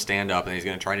 And they'll have to stand up, and he's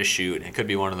going to try to shoot, and it could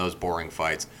be one of those boring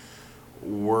fights.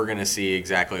 We're going to see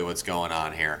exactly what's going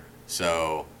on here.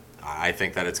 So I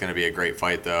think that it's going to be a great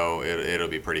fight, though. It'll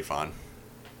be pretty fun.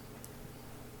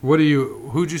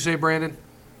 Who'd you say, Brandon?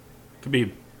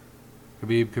 Khabib.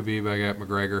 Khabib. I got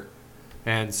McGregor.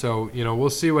 And so,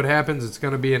 we'll see what happens. It's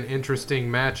going to be an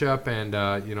interesting matchup. And,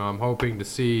 I'm hoping to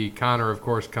see Conor, of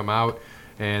course, come out.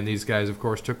 And these guys, of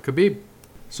course, took Khabib.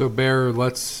 So, Bear,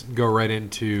 let's go right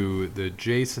into the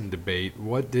Jason debate.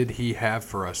 What did he have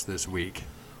for us this week?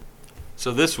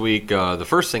 So this week, the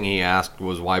first thing he asked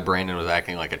was why Brandon was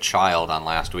acting like a child on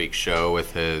last week's show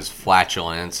with his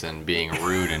flatulence and being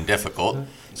rude and difficult.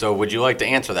 So would you like to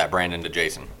answer that, Brandon, to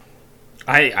Jason?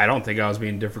 I don't think I was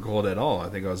being difficult at all. I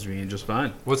think I was being just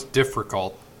fine. What's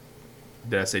difficult?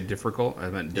 Did I say difficult? I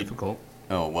meant difficult.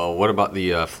 Oh, well, what about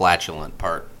the flatulent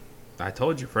part? I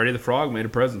told you, Freddy the Frog made a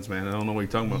presence, man. I don't know what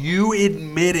you're talking about. You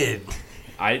admitted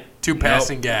to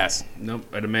passing gas. Nope,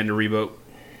 I demand a revote.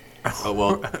 Oh,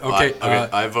 well, Okay,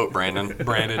 I vote Brandon.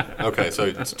 Brandon. Okay, so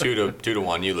it's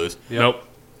 2-1. You lose. Yep. Nope.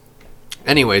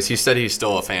 Anyways, he said he's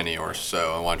still a fan of yours,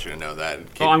 so I want you to know that.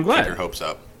 I'm glad. Keep your hopes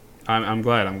up. I'm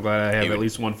glad. I'm glad I have He would- at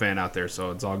least one fan out there, so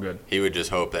it's all good. He would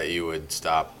just hope that you would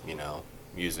stop,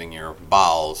 using your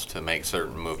bowels to make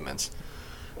certain movements.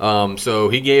 So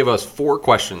he gave us 4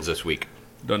 questions this week.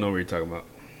 Don't know what you're talking about.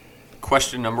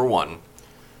 Question number 1.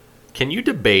 Can you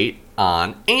debate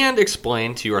on and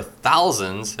explain to your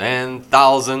thousands and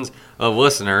thousands of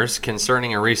listeners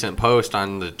concerning a recent post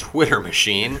on the Twitter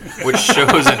machine, which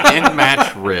shows an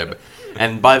in-match rib?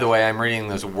 And by the way, I'm reading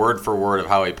this word for word of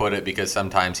how he put it because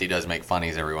sometimes he does make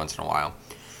funnies every once in a while.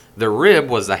 The rib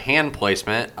was the hand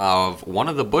placement of one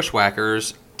of the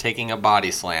Bushwhackers taking a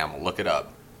body slam. Look it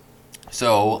up.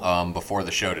 So, before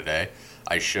the show today,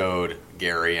 I showed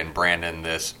Gary and Brandon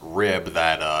this rib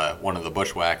that one of the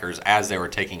Bushwhackers, as they were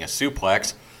taking a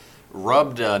suplex,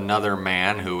 rubbed another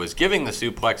man who was giving the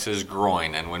suplex his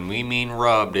groin. And when we mean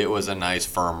rubbed, it was a nice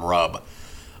firm rub.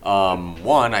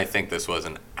 I think this was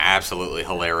an absolutely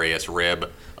hilarious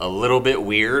rib. A little bit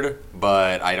weird,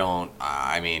 but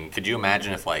could you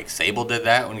imagine if like Sable did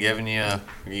that when giving her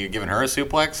a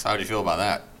suplex? How would you feel about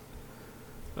that?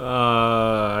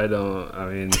 I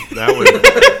that would.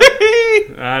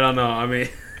 I don't know.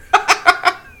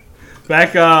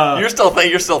 Back. You're still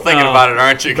thinking about it,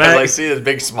 aren't you? Because I see this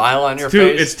big smile on your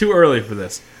face. It's too early for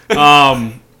this.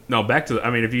 No, back to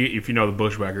if you know the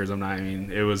Bushwhackers,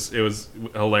 it was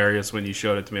hilarious when you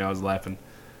showed it to me. I was laughing.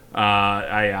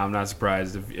 I'm not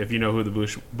surprised if you know who the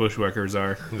Bushwhackers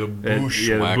are. The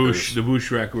Bushwhackers. The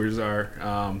Bushwhackers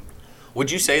are.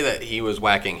 Would you say that he was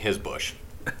whacking his bush?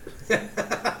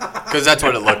 Because that's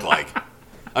what it looked like.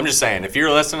 I'm just saying, if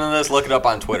you're listening to this, look it up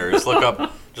on Twitter. Just look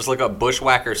up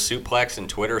Bushwhacker suplex in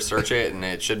Twitter, search it, and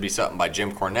it should be something by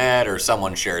Jim Cornette or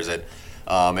someone shares it.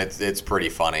 It's pretty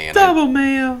funny. And Double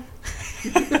mayo.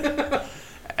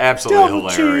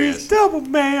 Absolutely hilarious. Cheese, double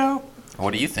mayo.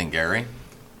 What do you think, Gary?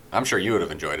 I'm sure you would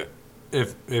have enjoyed it.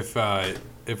 If I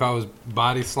was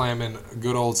body slamming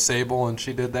good old Sable and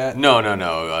she did that, No,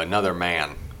 another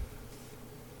man.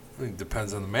 it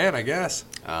depends on the man, I guess.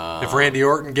 If Randy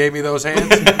Orton gave me those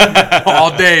hands,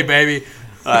 all day, baby.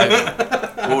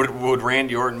 Would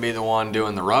Randy Orton be the one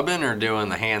doing the rubbing or doing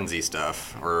the handsy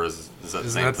stuff? Or is that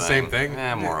Isn't that the same thing?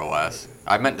 More or less.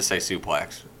 I meant to say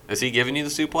suplex. Is he giving you the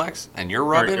suplex and you're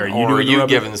rubbing? Are you or doing are the you rubbing?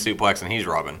 giving the suplex and he's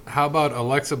rubbing? How about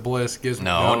Alexa Bliss gives me...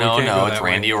 No, we can't go it's that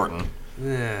Randy way. Orton.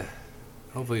 Yeah.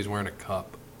 Hopefully he's wearing a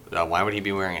cup. Why would he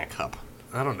be wearing a cup?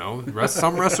 I don't know.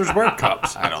 Some wrestlers wear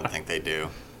cups. I don't think they do.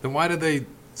 Then why did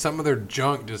some of their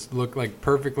junk just look like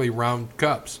perfectly round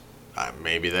cups?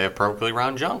 Maybe they have perfectly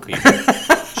round junk. You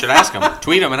should ask them.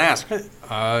 Tweet them and ask.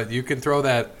 You can throw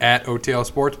that at OTL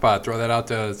Sports Pod. Throw that out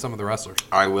to some of the wrestlers.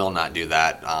 I will not do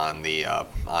that on the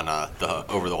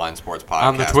Over the Line Sports podcast.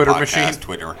 On the Twitter machine?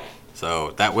 Twitter.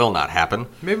 So that will not happen.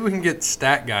 Maybe we can get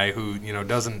Stat Guy who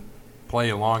doesn't play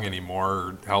along anymore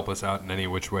or help us out in any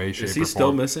which way, shape, Is or he form.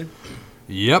 still missing?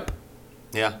 Yep.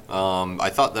 Yeah. I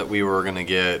thought that we were gonna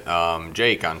get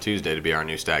Jake on Tuesday to be our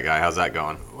new stat guy. How's that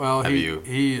going? Well, Have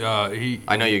he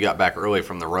I know you got back early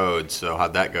from the road, so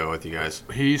how'd that go with you guys?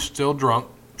 he's still drunk,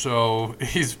 so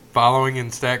he's following in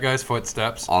Stat Guy's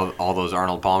footsteps. All those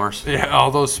Arnold Palmers. Yeah,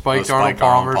 all those spiked Arnold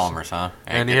Palmers. Huh?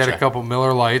 And he had a couple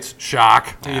Miller Lights.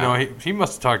 Shock. Yeah. He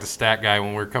must have talked to Stat Guy when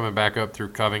we were coming back up through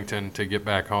Covington to get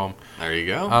back home. There you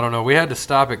go. I don't know. We had to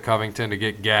stop at Covington to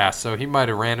get gas, so he might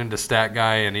have ran into Stat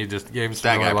Guy and he just gave him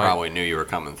Stat some guy Miller Lite. probably knew you were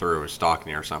coming through or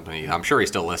stalking you or something. I'm sure he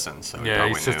still listens. So Yeah,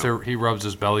 he probably knew. he rubs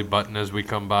his belly button as we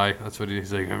come by. That's what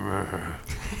he's like.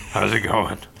 How's it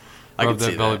going? I Rub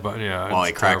can see belly that. button. Yeah. While he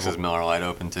it's cracks terrible. his Miller Lite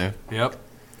open too. Yep,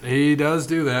 he does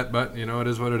do that, but it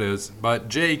is what it is. But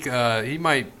Jake, he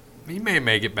may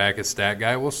make it back as Stat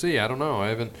Guy. We'll see. I don't know. I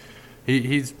haven't.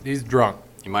 He's drunk.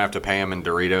 You might have to pay him in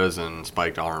Doritos and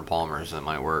spiked Arnold Palmers. That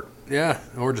might work. Yeah,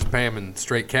 or just pay him in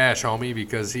straight cash, homie,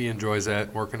 because he enjoys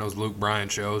that working those Luke Bryan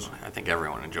shows. I think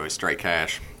everyone enjoys straight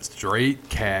cash. Straight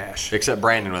cash. Except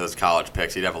Brandon with his college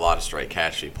picks. He'd have a lot of straight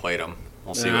cash if he played them.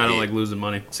 We'll see. I don't like losing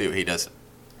money. See what he does.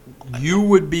 You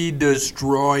would be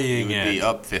destroying You'd it. be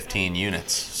up 15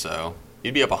 units, so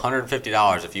you'd be up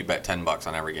 $150 if you bet $10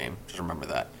 on every game. Just remember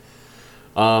that.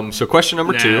 So question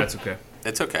number 2. That's okay.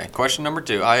 It's okay. Question number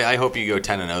 2. I hope you go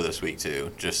 10-0 this week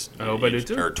too. Just I hope I do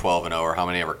too. Or 12-0, or how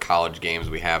many ever college games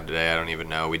we have today. I don't even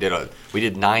know. We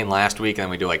did 9 last week, and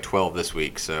then we do like 12 this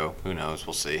week. So who knows?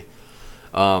 We'll see.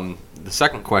 The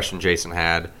second question Jason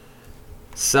had: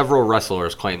 several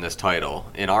wrestlers claim this title.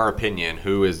 In our opinion,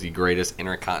 who is the greatest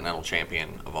Intercontinental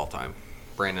Champion of all time?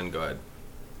 Brandon, go ahead.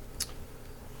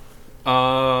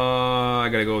 I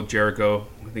gotta go with Jericho.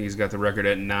 I think he's got the record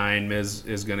at 9. Miz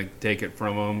is gonna take it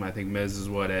from him. I think Miz is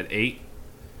at 8.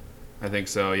 I think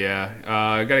so. Yeah.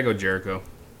 I gotta go Jericho.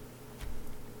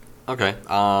 Okay.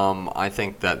 I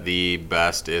think that the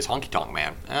best is Honky Tonk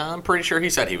Man. I'm pretty sure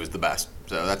he said he was the best,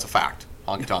 so that's a fact.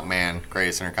 Honky Tonk Man,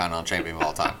 greatest Intercontinental Champion of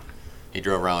all time. He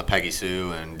drove around with Peggy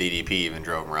Sue, and DDP even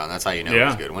drove him around. That's how you know he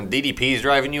was good. When DDP's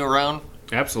driving you around.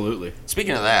 Absolutely.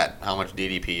 Speaking of that, how much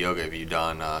DDP yoga have you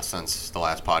done since the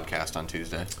last podcast on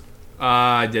Tuesday?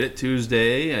 I did it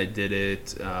Tuesday. I did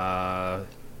it.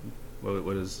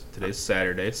 What is today's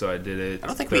Saturday? So I did it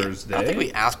Thursday. I don't think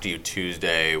we asked you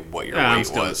Tuesday what your weight I'm was.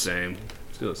 still the same.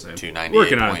 Still the same.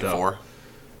 298.4.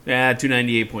 Yeah,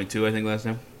 298.2. I think last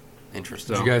time.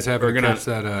 Interesting. Did you guys happen to catch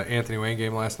that Anthony Wayne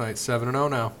game last night?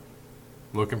 7-0 now.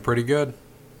 Looking pretty good.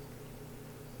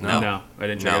 No, I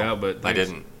didn't check it out, but I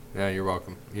didn't. Yeah, you're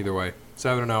welcome. Either way,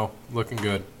 7-0, looking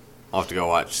good. I'll have to go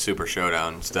watch Super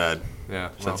Showdown instead. Yeah.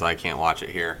 Since I can't watch it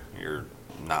here, you're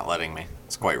not letting me.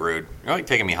 It's quite rude. You're like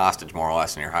taking me hostage more or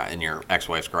less in your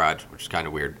ex-wife's garage, which is kind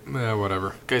of weird. Yeah,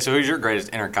 whatever. Okay, so who's your greatest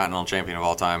Intercontinental Champion of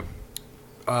all time?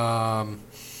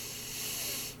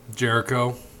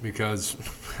 Jericho, because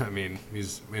I mean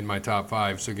he's in my top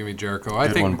 5, so give me Jericho.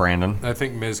 Good one, Brandon. I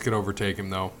think Miz could overtake him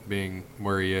though, being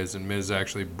where he is, and Miz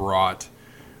actually brought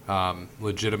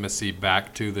legitimacy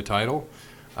back to the title.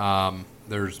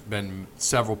 There's been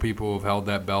several people who have held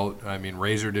that belt. I mean,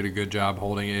 Razor did a good job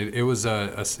holding it. It was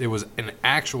an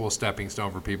actual stepping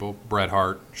stone for people. Bret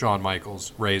Hart, Shawn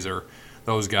Michaels, Razor,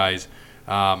 those guys.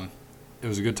 It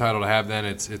was a good title to have then.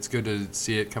 It's good to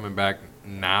see it coming back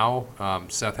now.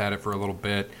 Seth had it for a little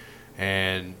bit,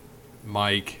 and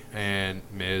Mike and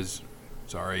Miz,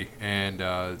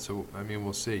 and so I mean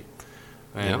we'll see.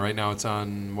 And right now it's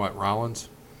on Rollins.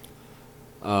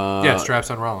 Straps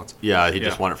on Rollins. Yeah, he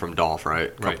just won it from Dolph, right?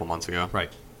 A couple months ago.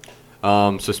 Right.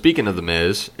 So speaking of The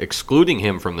Miz, excluding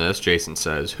him from this, Jason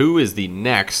says, who is the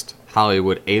next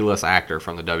Hollywood A-list actor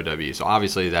from the WWE? So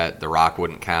obviously that The Rock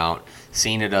wouldn't count.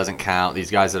 Cena doesn't count. These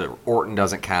guys Orton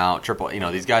doesn't count.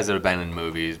 These guys that have been in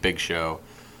movies, Big Show.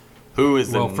 Who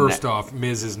is the first off,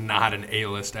 Miz is not an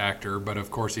A-list actor, but of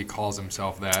course he calls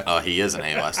himself that. He is an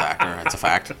A-list actor. That's a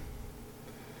fact.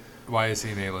 Why is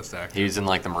he an A-list actor? He's in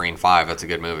like the Marine 5. That's a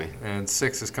good movie. And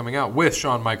 6 is coming out with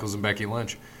Shawn Michaels and Becky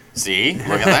Lynch. See?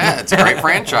 Look at that. It's a great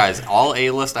franchise. All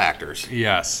A-list actors.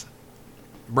 Yes.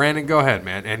 Brandon, go ahead,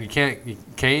 man. And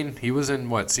Kane, he was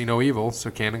in See No Evil,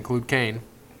 so can't include Kane.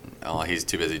 Oh, he's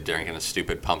too busy drinking a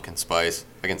stupid pumpkin spice.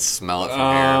 I can smell it from here.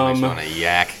 It makes me want to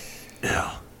yak.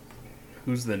 Yeah.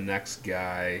 Who's the next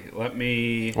guy?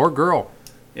 Or girl.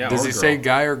 Yeah, Does he say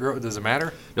guy or girl? Does it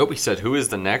matter? Nope, he said, who is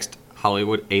the next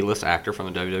Hollywood A-list actor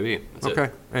from the WWE? That's okay.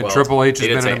 it. And Triple H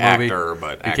has been in a movie. Actor,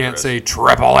 but you can't say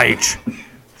Triple H.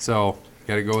 So, you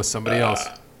got to go with somebody else.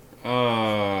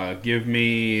 Give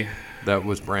me... That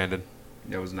was Brandon.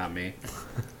 That was not me.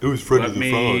 It was Fred of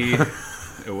the Frog.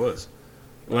 It was.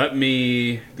 Let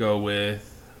me go with...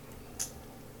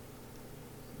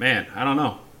 Man, I don't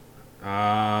know.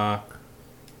 I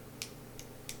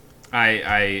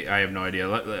have no idea.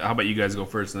 How about you guys go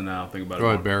first, and then I'll think about it. Go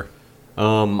ahead, Bear.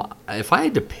 If I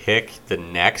had to pick the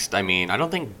next, I mean, I don't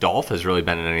think Dolph has really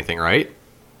been in anything, right?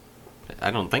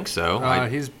 I don't think so.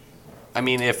 He's... I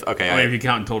mean, if you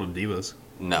count in Total Divas.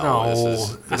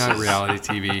 No, this not is reality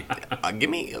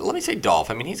TV. Let me say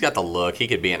Dolph. I mean, he's got the look. He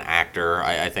could be an actor.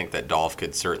 I think that Dolph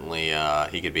could certainly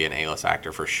he could be an A-list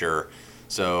actor for sure.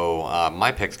 So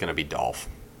my pick's going to be Dolph.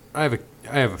 I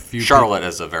have a few. Charlotte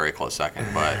is a very close second,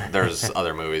 but there's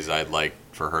other movies I'd like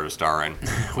for her to star in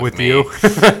with me. you.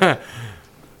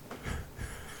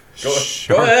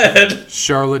 Go ahead.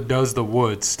 Charlotte Does the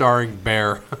Woods, starring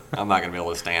Bear. I'm not going to be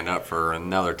able to stand up for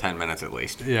another 10 minutes at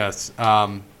least. Yes.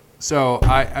 So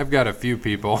I've got a few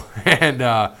people,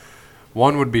 and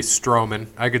one would be Strowman.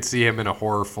 I could see him in a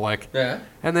horror flick. Yeah.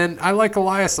 And then I like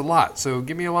Elias a lot, so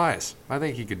give me Elias. I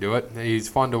think he could do it. He's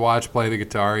fun to watch play the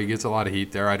guitar. He gets a lot of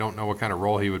heat there. I don't know what kind of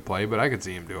role he would play, but I could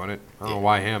see him doing it. I don't know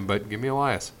why him, but give me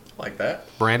Elias. Like that.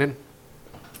 Brandon?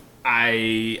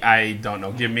 I don't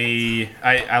know. Give me.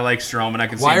 I like Strowman. I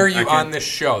can. Why see, are you I can- on this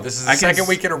show? This is I the can second s-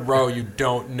 week in a row you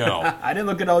don't know. I didn't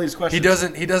look at all these questions.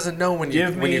 He doesn't know when you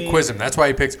Give when you me- quiz him. That's why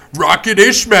he picks Rocket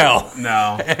Ishmael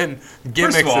No. and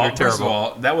gimmicks First of that are terrible.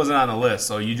 all, that wasn't on the list,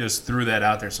 so you just threw that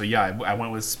out there. So yeah, I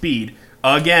went with Speed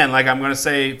again. Like I'm going to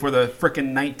say for the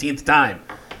freaking 19th time.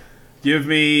 Give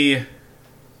me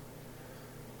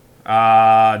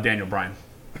Daniel Bryan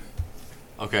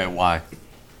Okay, why?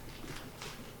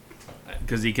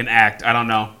 because he can act. I don't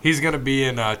know. He's going to be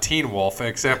in Teen Wolf,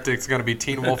 except it's going to be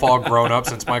Teen Wolf all grown up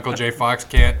since Michael J. Fox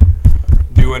can't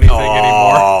do anything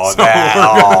anymore.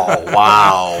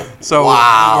 Wow. So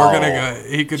Wow. we're going to go.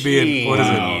 He could be in, what is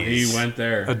Wow, it? he went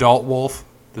there. Adult Wolf,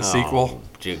 the sequel.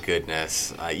 Dear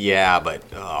goodness. Yeah, but,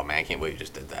 oh, man, I can't believe you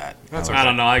just did that. That's I okay.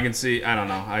 don't know. I can see. I don't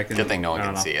know. I can. Good thing no one I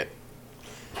can don't know. see it.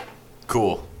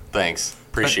 Cool. Thanks.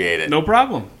 Appreciate it. No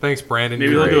problem. Thanks, Brandon.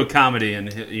 Maybe You're he'll do a great. comedy,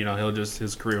 and he'll just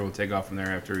his career will take off from there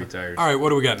after he retires. All right, what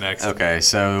do we got next? Okay,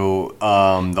 so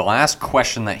the last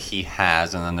question that he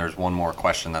has, and then there's one more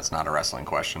question that's not a wrestling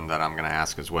question that I'm going to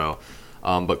ask as well.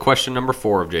 But question number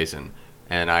 4 of Jason,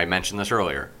 and I mentioned this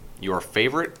earlier. Your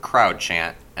favorite crowd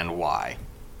chant and why?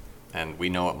 And we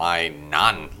know what my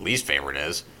non-least favorite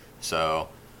is. So,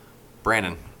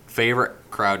 Brandon, favorite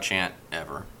crowd chant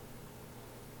ever?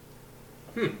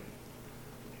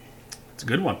 It's a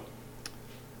good one.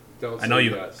 Don't I know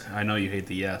you. I know you hate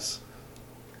the yes.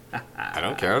 I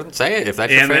don't care. Say it. If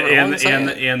that's your And the, favorite and, one, the, say and,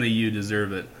 it. the, and the you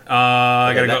deserve it.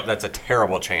 I gotta go. That's a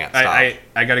terrible chant. Stop. I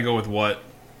gotta go with what?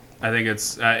 I think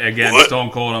it's again What? Stone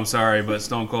Cold. I'm sorry, but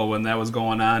Stone Cold when that was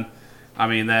going on, I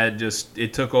mean that just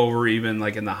it took over even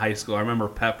like in the high school. I remember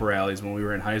pep rallies when we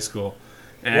were in high school,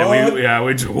 and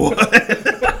we just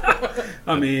what?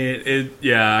 I mean it.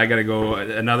 Yeah, I gotta go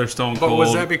another Stone But Cold.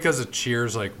 was that because of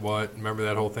Cheers? Like what? Remember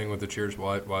that whole thing with the Cheers?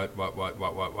 What?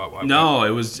 No, it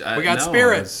was. We got no,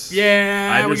 Spirit. it's-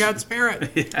 Yeah, I we just- got Spirit.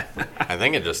 I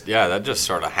think it just, that just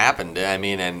sort of happened. I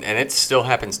mean, and it still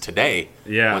happens today.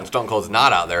 Yeah. When Stone Cold's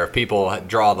not out there, if people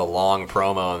draw the long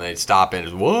promo and they stop and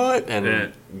just, what?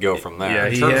 And go from there. Yeah,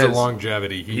 In he terms of has-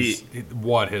 longevity,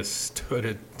 has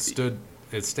stood.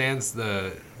 It stands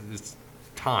it's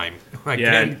time. I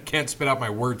Yeah. can't spit out my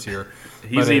words here.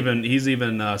 He's But even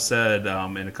said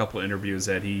in a couple of interviews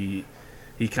that he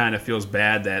kind of feels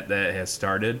bad that has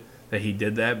started, that he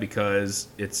did that because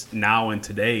it's now in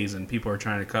today's and people are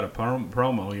trying to cut a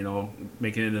promo,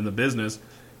 making it in the business,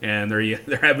 and they're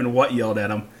having what yelled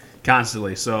at him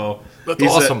constantly. So That's he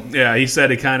said- awesome. he said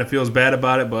he kind of feels bad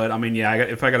about it, but I mean,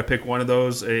 if I got to pick one of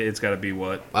those, it's got to be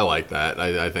what. I like that.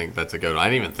 I think that's a good one. I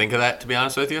didn't even think of that, to be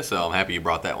honest with you, so I'm happy you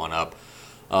brought that one up.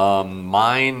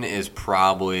 Mine is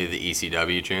probably the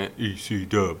ECW chant.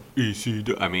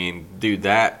 ECW. I mean, dude,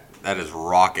 that is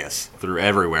raucous through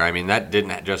everywhere. I mean, that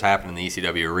didn't just happen in the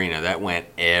ECW arena. That went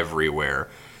everywhere.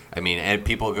 I mean, and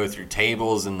people go through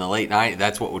tables in the late night.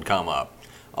 That's what would come up.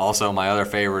 Also, my other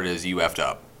favorite is You Effed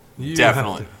Up. You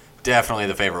Definitely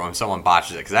the favorite when someone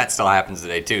botches it, because that still happens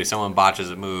today too. Someone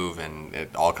botches a move, and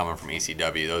it all coming from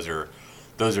ECW.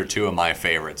 Those are two of my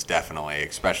favorites, definitely,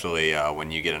 especially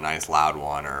when you get a nice loud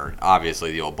one, or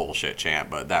obviously the old bullshit chant,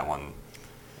 but that one.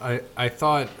 I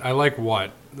thought I like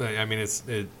what I mean.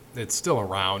 It's still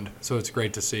around, so it's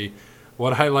great to see.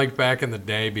 What I liked back in the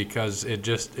day because you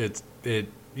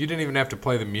didn't even have to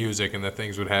play the music and the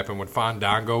things would happen when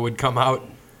Fandango would come out.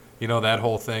 You know that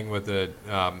whole thing with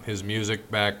his music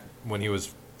back when he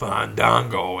was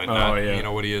Fandango and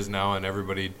not what he is now, and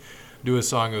everybody do a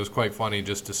song. It was quite funny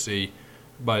just to see.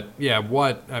 But yeah,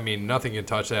 nothing can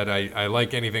touch that. I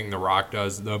like anything The Rock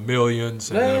does. The millions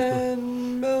and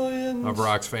then Millions of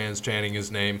Rock's fans chanting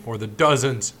his name, or the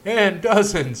dozens and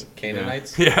dozens.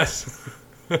 Canaanites. Yes.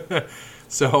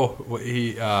 So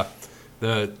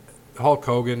the Hulk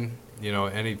Hogan,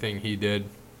 anything he did,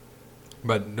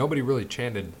 but nobody really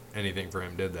chanted anything for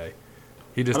him, did they?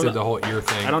 He just did the whole ear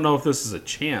thing. I don't know if this is a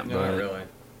chant, No, but not really.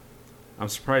 I'm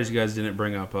surprised you guys didn't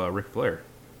bring up Ric Flair.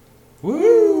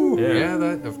 Woo! Yeah. Yeah,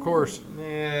 that of course.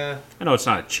 Yeah. I know it's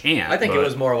not a chant. I think it but-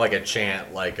 was more like a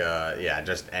chant,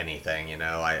 just anything,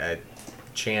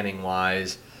 chanting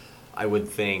wise, I would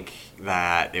think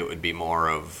that it would be more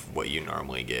of what you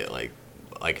normally get. Like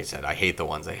I said, I hate the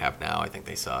ones they have now. I think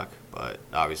they suck. But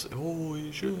obviously,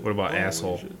 holy shit. What about holy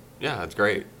asshole? shit. Yeah, that's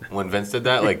great. When Vince did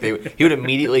that, he would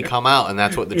immediately come out, and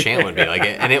that's what the chant would be.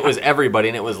 And it was everybody,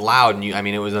 and it was loud, and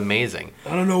it was amazing.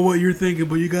 I don't know what you're thinking,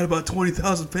 but you got about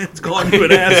 20,000 fans calling you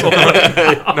an asshole.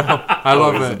 I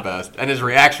love Always it. the best. And his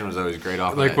reaction was always great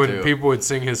off Like of that, when too. people would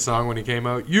sing his song when he came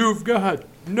out, "You've got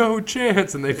no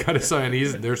chance, and they cut his sign.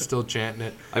 They're still chanting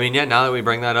it. I mean, yeah, now that we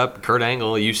bring that up, Kurt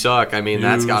Angle, you suck. I mean,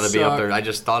 that's You got to be up suck. there. I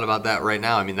just thought about that right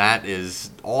now. I mean, that is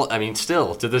all. I mean,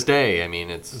 still to this day, I mean,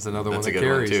 it's another that's one a that good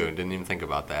carries. one too. Didn't even think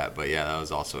about that, but yeah, that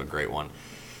was also a great one.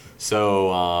 So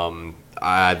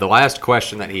the last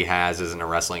question that he has isn't a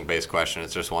wrestling-based question.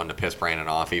 It's just one to piss Brandon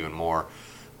off even more.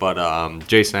 But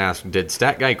Jason asked, did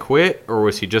Stat Guy quit, or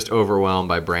was he just overwhelmed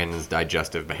by Brandon's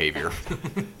digestive behavior?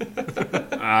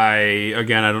 I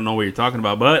don't know what you're talking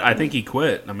about, but I think he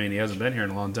quit. I mean, he hasn't been here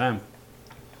in a long time.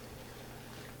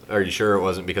 Are you sure it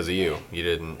wasn't because of you? You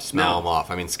didn't smell No. him off.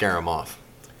 I mean, scare him off.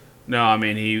 No, I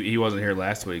mean he wasn't here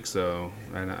last week, so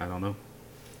I don't know.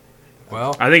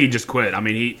 Well, I think he just quit. I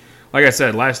mean, he, like I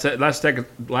said, last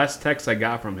text I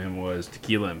got from him was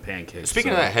tequila and pancakes.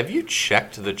 Speaking so. of that, have you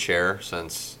checked the chair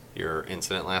since your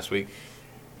incident last week?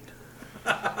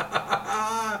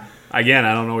 Again,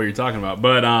 I don't know what you're talking about,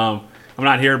 but I'm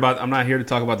not here to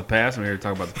talk about the past. I'm here to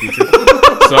talk about the future. So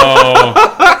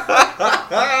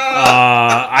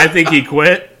I think he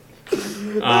quit.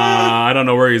 I don't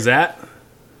know where he's at,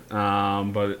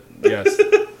 but yes,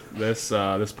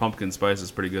 this pumpkin spice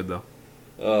is pretty good though.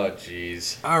 Oh,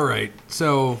 jeez. all right.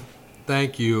 So,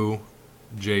 thank you,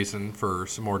 Jason, for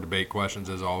some more debate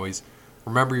questions as always.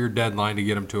 Remember your deadline to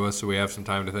get them to us, so we have some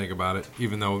time to think about it,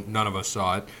 even though none of us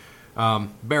saw it.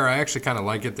 Bear, I actually kind of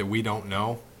like it that we don't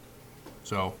know.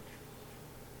 So,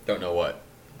 Don't know what.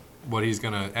 what he's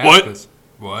going to ask What? us.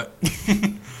 What?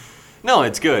 No,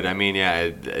 it's good. I mean, yeah,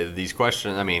 these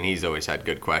questions, I mean, he's always had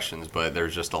good questions, but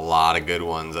there's just a lot of good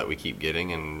ones that we keep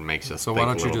getting and makes us So think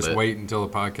why a don't you little just bit. wait until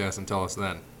the podcast and tell us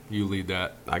then? You lead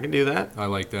that. I can do that. I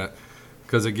like that.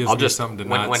 Because it gives I'll me just something to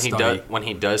when, not when he study. does when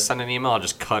he does send an email, I'll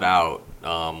just cut out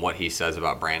what he says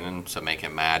about Brandon, so make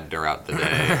him mad throughout the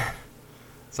day.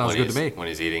 Sounds when good to he's- me. When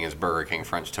he's eating his Burger King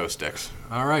French toast sticks.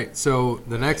 All right. So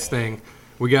the next thing,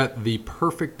 we got the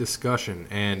perfect discussion,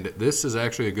 and this is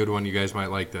actually a good one. You guys might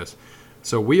like this.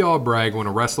 So we all brag when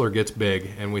a wrestler gets big,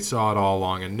 and we saw it all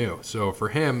along and knew. So for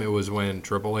him, it was when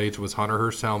Triple H was Hunter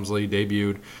Hearst Helmsley,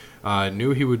 debuted, knew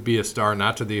he would be a star,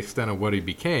 not to the extent of what he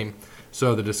became.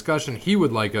 So the discussion he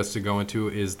would like us to go into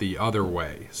is the other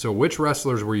way. So which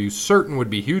wrestlers were you certain would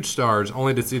be huge stars,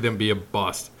 only to see them be a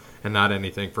bust and not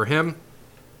anything? For him,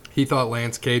 he thought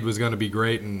Lance Cade was going to be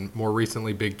great, and more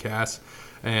recently Big Cass.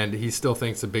 And he still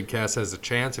thinks that Big Cass has a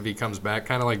chance if he comes back,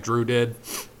 kind of like Drew did,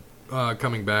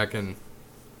 coming back, and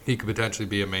he could potentially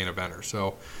be a main eventer.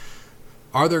 So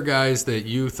are there guys that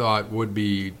you thought would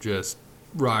be just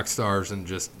rock stars and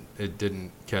just it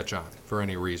didn't catch on for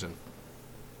any reason?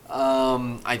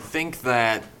 I think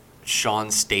that Sean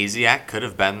Stasiak could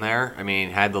have been there. I mean,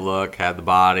 had the look, had the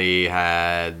body,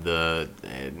 had the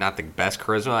not the best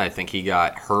charisma. I think he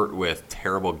got hurt with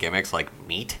terrible gimmicks like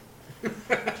Meat.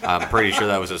 I'm pretty sure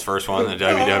that was his first one in the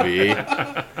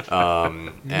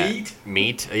WWE.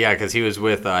 Meat? Yeah, because he was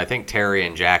with, I think, Terry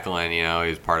and Jacqueline, he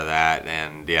was part of that.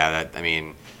 And, yeah,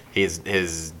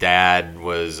 his dad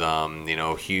was,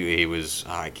 he was,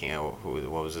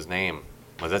 what was his name?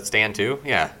 Was that Stan too?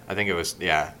 Yeah, I think it was,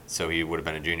 yeah, so he would have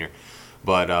been a junior.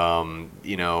 But,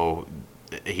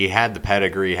 he had the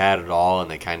pedigree, had it all,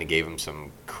 and they kind of gave him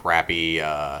some crappy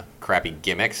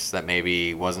gimmicks that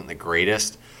maybe wasn't the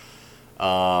greatest.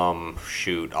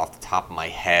 Shoot, off the top of my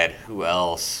head, who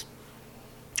else?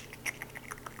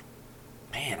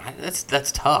 Man,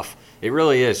 that's tough. It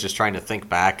really is, just trying to think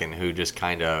back and who just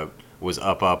kind of was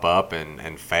up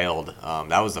and failed.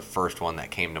 That was the first one that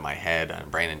came to my head.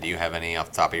 Brandon, do you have any off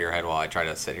the top of your head while I try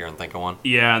to sit here and think of one?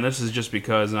 Yeah, and this is just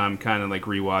because I'm kind of like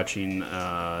rewatching,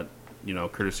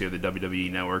 courtesy of the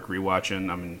WWE Network, rewatching.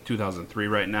 I'm in 2003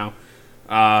 right now.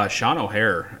 Sean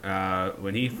O'Hare,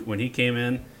 when he came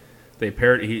in, they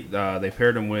paired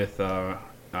him with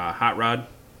Hot Rod,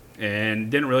 and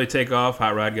didn't really take off.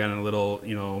 Hot Rod got in a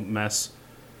little mess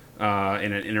in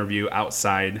an interview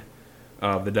outside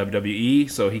of the WWE,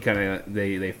 so he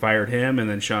they fired him, and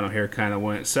then Sean O'Hare kind of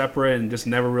went separate and just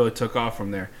never really took off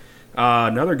from there.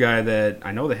 Another guy that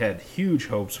I know they had huge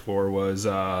hopes for was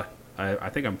I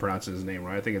think I'm pronouncing his name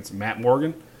right. I think it's Matt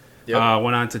Morgan. Yep.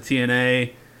 Went on to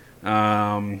TNA.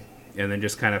 And then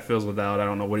just kind of fizzled out. I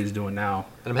don't know what he's doing now.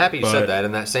 And I'm happy you But- said that.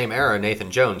 In that same era,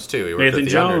 Nathan Jones too. He worked Nathan with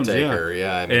the Jones, Undertaker.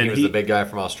 Yeah, I mean, And he was he- the big guy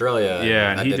from Australia. Yeah,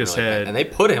 and that he didn't just really had- and they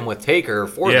put him with Taker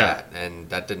for Yeah. that, and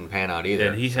that didn't pan out either.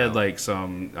 And he so. had like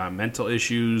some mental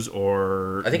issues,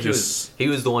 or I think just he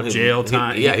was the one who jail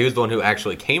time. He was the one who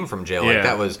actually came from jail. Yeah. Like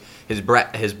that was his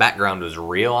background was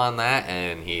real on that,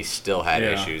 and he still had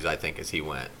Yeah. issues. I think as he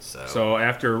went. So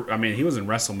after, he was in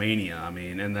WrestleMania.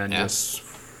 And then Yeah. just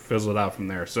fizzled out from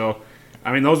there. So,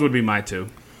 those would be my two.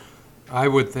 I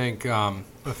would think a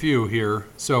few here.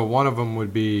 So one of them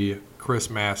would be Chris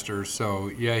Masters. So,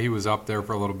 yeah, he was up there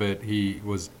for a little bit. He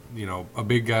was, a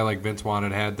big guy like Vince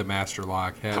wanted, had the master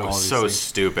lock, had That all was these so things.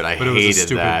 stupid. I But it was a hated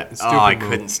stupid- that. stupid Oh, I move.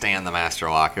 couldn't stand the master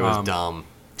lock. It was dumb.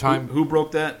 Who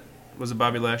broke that? Was it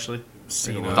Bobby Lashley?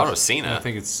 Cena. I thought it was Cena. I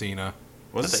think it's Cena.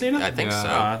 Was it I think- Cena? I think Yeah. so.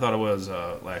 I thought it was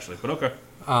Lashley, but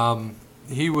okay.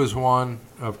 He was one,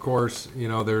 of course.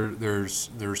 There's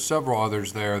several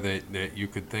others there that you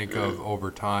could think of over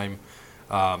time,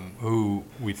 who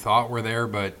we thought were there,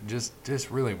 but just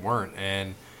really weren't.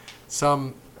 And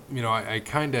some, I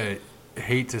kind of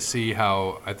hate to see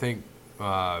how I think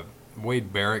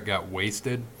Wade Barrett got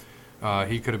wasted.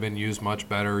 He could have been used much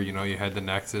better. You had the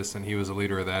Nexus, and he was a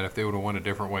leader of that. If they would have went a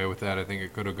different way with that, I think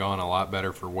it could have gone a lot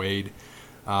better for Wade.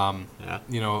 Yeah.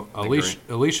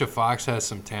 Alicia Fox has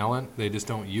some talent. They just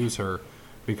don't use her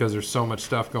because there's so much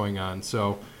stuff going on.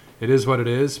 So it is what it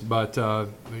is, but,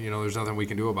 there's nothing we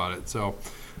can do about it. So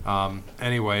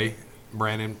anyway,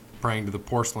 Brandon, praying to the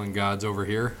porcelain gods over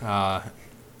here.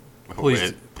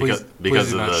 Please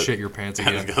do not shit your pants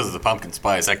again. Because of the pumpkin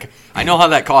spice. I know how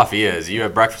that coffee is. You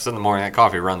have breakfast in the morning, that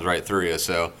coffee runs right through you.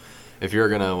 So if you're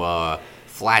going to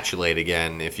flatulate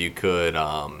again, if you could,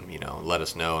 let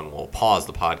us know, and we'll pause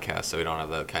the podcast so we don't have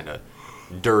the kind of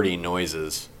dirty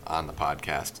noises on the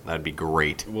podcast. That'd be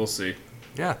great. We'll see.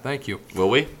 Yeah, thank you. Will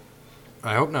we?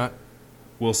 I hope not.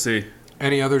 We'll see.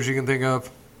 Any others you can think of?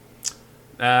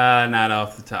 Not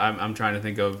off the top. I'm trying to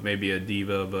think of maybe a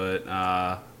diva, but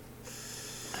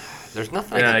There's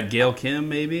nothing. Gail Kim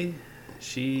maybe.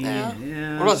 She.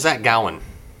 Yeah. What about Zach Gowen?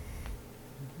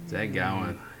 Zach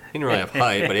Gowen? He didn't really have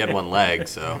height, but he had one leg,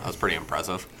 so that was pretty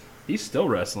impressive. He's still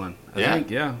wrestling. I Yeah? think.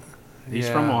 Yeah. He's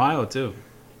Yeah. from Ohio too.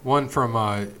 One from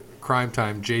Crime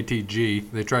Time,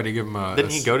 JTG. They tried to give him a.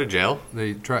 Didn't he go to jail?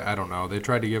 I don't know. They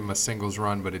tried to give him a singles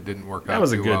run, but it didn't work out. That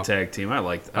was a too good well. tag team. I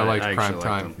liked. I liked actually Crime liked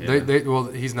Time. them. Yeah. Well,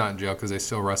 he's not in jail because they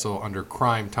still wrestle under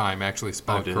Crime Time, actually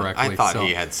spelled correctly. I thought so,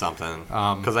 he had something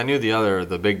because I knew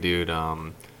the big dude.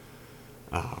 Oh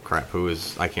crap!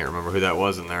 I can't remember who that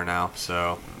was in there now.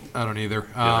 So I don't either.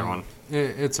 the other one.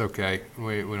 It's okay.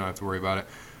 We don't have to worry about it.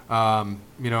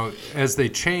 As they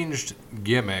changed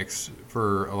gimmicks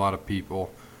for a lot of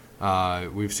people,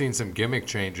 we've seen some gimmick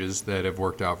changes that have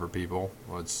worked out for people.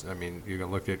 You can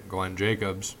look at Glenn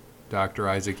Jacobs, Dr.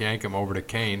 Isaac Yankem over to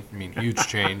Kane. Huge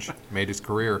change, made his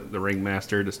career, The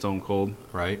ringmaster to Stone Cold.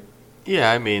 right?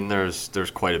 Yeah, there's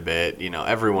quite a bit.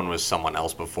 Everyone was someone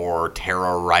else before.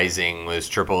 Terra Rising was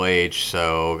Triple H.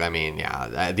 So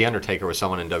The Undertaker was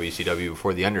someone in WCW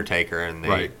before The Undertaker, and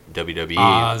Right. WWE.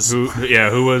 Oz. Who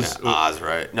was Oz,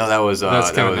 right? No, that was That's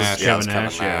that Kevin was, Nash. Yeah, that was Kevin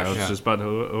Nash? Yeah, I was Yeah. just about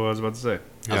who I was about to say.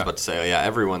 I was about to say, yeah,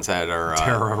 everyone's had our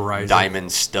Terra Rising.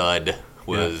 Diamond Stud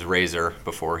was Razor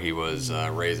before he was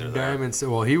Razor there. Diamonds.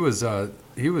 Well, he was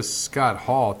Scott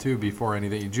Hall too before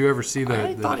anything. Did you ever see the?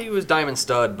 I thought he was Diamond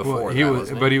Stud before. Well, he that, was,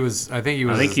 wasn't but he was. I think he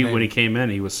was. I think his name. when he came in,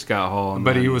 he was Scott Hall. And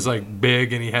But then- he was like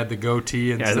big and he had the goatee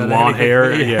yeah, instead the of long anything.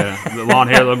 hair. Yeah, the long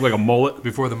hair looked like a mullet.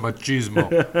 Before the machismo.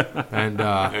 And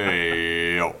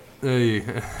Hey, yo. hey,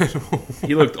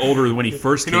 He looked older when he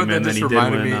first you know came what that in than just he did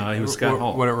reminded when me? he was Scott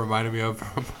Hall. What it reminded me of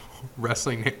from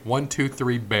wrestling 1, 2,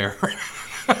 3 Bear.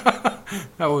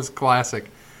 That was classic.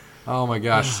 Oh my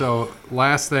gosh! So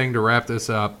last thing to wrap this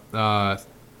up: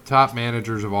 top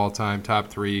managers of all time, top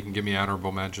 3. You can give me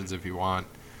honorable mentions if you want.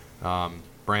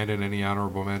 Brandon, any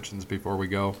honorable mentions before we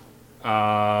go?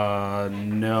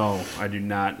 No, I do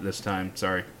not this time.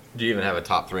 Sorry. Do you even have a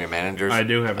top 3 of managers? I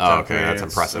do have a Oh, top okay, 3. that's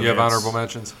impressive. You have Yes. honorable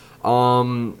mentions?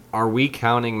 Are we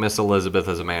counting Miss Elizabeth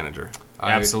as a manager?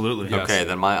 Absolutely. Yes. Okay,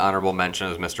 then my honorable mention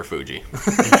is Mr. Fuji.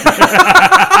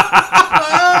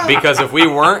 Because if we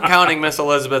weren't counting Miss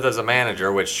Elizabeth as a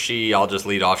manager, which I'll just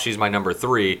lead off, she's my number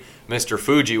 3, Mr.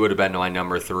 Fuji would have been my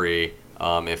number 3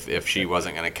 if she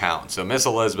wasn't going to count. So Miss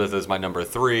Elizabeth is my number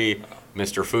 3,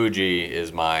 Mr. Fuji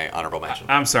is my honorable mention.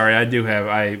 I'm sorry. I do have.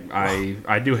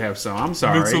 I do have some. I'm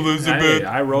sorry. Miss Elizabeth.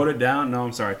 I wrote it down. No,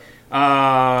 I'm sorry.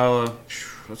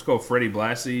 Let's go. Freddie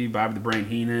Blassie, Bobby the Brain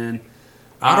Heenan.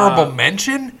 Honorable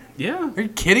mention? Yeah. Are you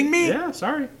kidding me? Yeah.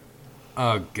 Sorry.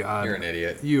 Oh God, You're an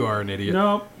idiot. You are an idiot.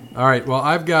 Nope. All right. Well,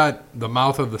 I've got the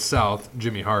mouth of the South,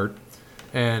 Jimmy Hart,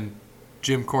 and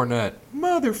Jim Cornette.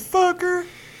 Motherfucker.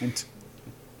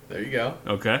 There you go.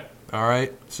 Okay. All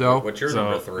right. So What's your So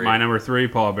number 3? my number 3,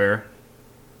 Paul Bear.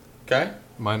 Okay.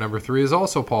 my number 3 is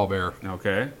also Paul Bear.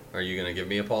 Okay. Are you going to give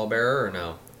me a pallbearer or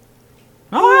no?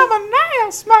 Oh, I'm a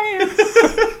nice man.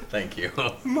 Thank you.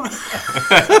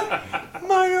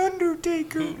 My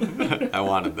Undertaker. I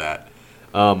wanted that.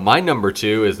 My number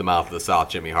 2 is the mouth of the South,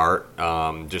 Jimmy Hart,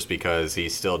 just because he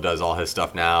still does all his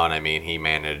stuff now, and he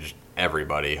managed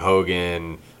everybody.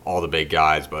 Hogan, all the big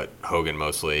guys, but Hogan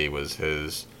mostly was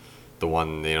the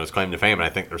one, his claim to fame, and I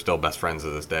think they're still best friends to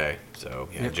this day. So,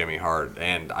 yeah, Yep. Jimmy Hart.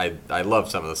 And I love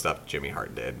some of the stuff Jimmy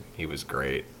Hart did. He was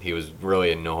great. He was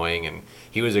really annoying, and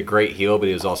he was a great heel, but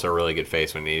he was also a really good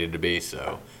face when he needed to be.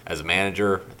 So, as a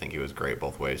manager, I think he was great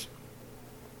both ways.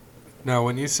 Now,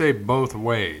 when you say both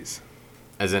ways,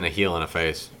 As in a heel and a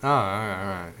face. all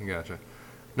right, I gotcha.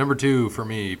 Number 2 for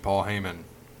me, Paul Heyman.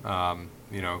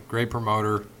 Great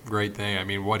promoter, great thing. I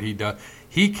mean, what he does,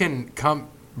 he can come.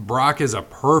 Brock is a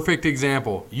perfect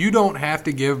example. You don't have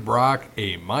to give Brock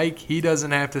a mic. He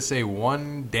doesn't have to say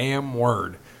one damn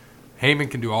word. Heyman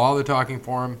can do all the talking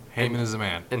for him. Heyman is the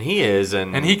man, And he is,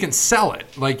 and and he can sell it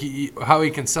like how he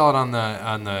can sell it on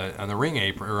the ring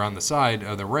apron or on the side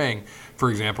of the ring. For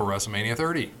example, WrestleMania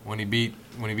 30 when he beat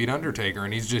Undertaker,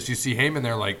 and you see Heyman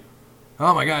there like,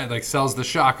 oh my god, like sells the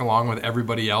shock along with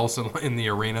everybody else in the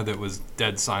arena that was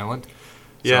dead silent.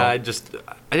 Yeah, So-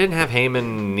 I didn't have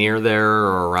Heyman near there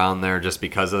or around there just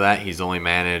because of that. He's only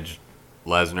managed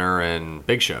Lesnar and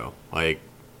Big Show. Like,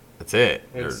 that's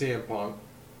it. CM Punk.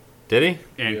 Did he?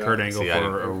 And Yeah. Kurt Angle See, I for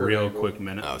didn't- a Kurt real Angle. quick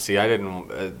minute. Oh, see, I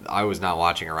didn't. I was not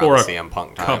watching around Or the a CM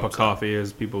Punk time. Cup of so- coffee,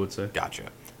 as people would say. Gotcha.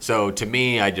 So to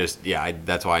me,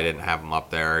 that's why I didn't have him up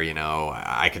there.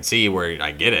 I could see where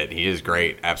I get it. He is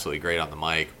great, absolutely great on the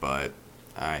mic, but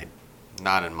probably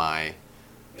not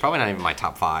even my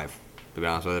top 5. To be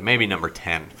honest with you, maybe number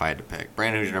 10 if I had to pick.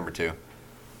 Brandon, who's your number 2?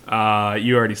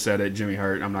 You already said it, Jimmy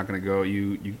Hart. I'm not going to go.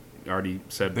 You already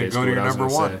said Then basically go to your what I was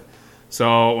number gonna 1. say.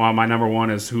 So my number 1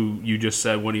 is who you just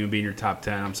said wouldn't even be in your top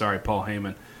 10. I'm sorry, Paul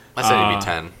Heyman. I said he'd be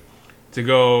 10. To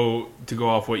go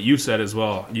off what you said as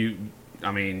well.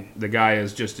 The guy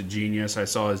is just a genius. I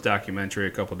saw his documentary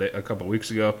a couple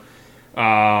weeks ago. He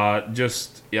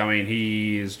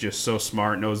is just so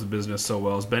smart, knows the business so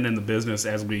well. Has been in the business,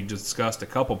 as we just discussed a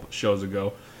couple shows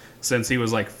ago, since he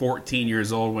was like 14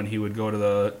 years old when he would go to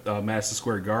the Madison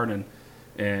Square Garden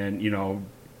and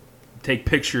take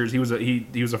pictures. He was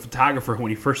a photographer when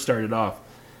he first started off.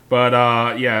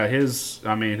 But his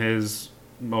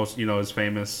most his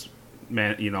famous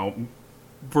man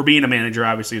for being a manager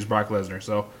obviously is Brock Lesnar.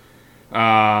 So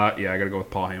I got to go with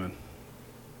Paul Heyman.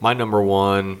 My number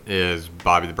 1 is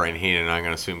Bobby the Brain Heenan. I'm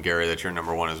going to assume, Gary, that you're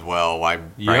number 1 as well. Why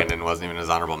Brandon wasn't even in his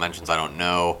honorable mentions, I don't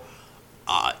know.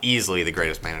 Easily the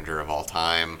greatest manager of all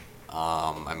time.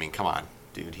 Come on,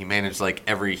 dude. He managed like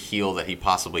every heel that he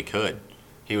possibly could.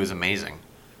 He was amazing.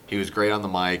 He was great on the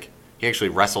mic. He actually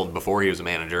wrestled before he was a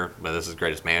manager, but this is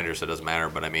greatest manager, so it doesn't matter.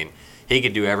 But he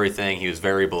could do everything. He was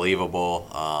very believable.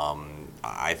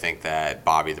 I think that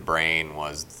Bobby the Brain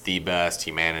was the best.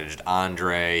 He managed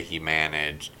Andre. He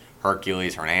managed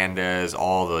Hercules, Hernandez,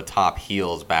 all the top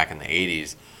heels back in the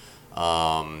 80s.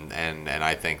 And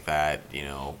I think that,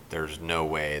 there's no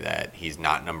way that he's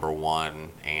not number 1.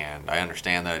 And I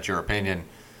understand that it's your opinion,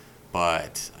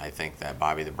 but I think that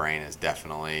Bobby the Brain is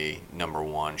definitely number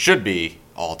 1. Should be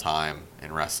all time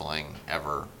in wrestling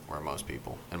ever, where most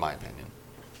people, in my opinion.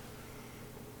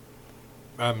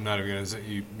 I'm not even going to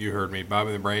say, you heard me.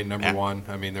 Bobby the Brain, number 1.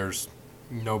 There's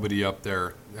nobody up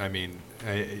there.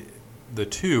 The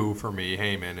 2 for me,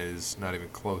 Heyman, is not even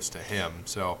close to him.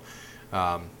 So,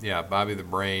 Bobby the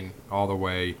Brain all the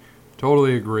way.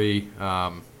 Totally agree.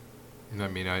 I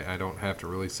don't have to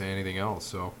really say anything else.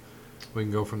 So we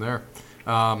can go from there.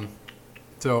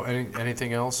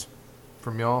 Anything else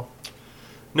from y'all?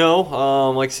 No,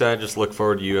 like I said, just look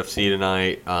forward to UFC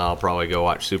tonight. I'll probably go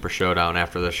watch Super Showdown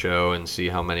after the show and see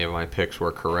how many of my picks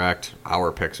were correct.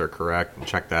 Our picks are correct, and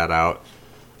check that out.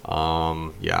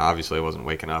 Obviously I wasn't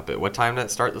waking up at what time did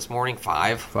it start this morning?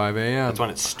 5? 5 a.m. That's when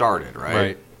it started, right?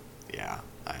 Right. Yeah,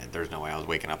 there's no way I was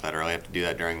waking up that early. I have to do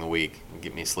that during the week and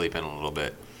get me sleeping a little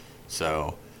bit.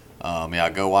 So,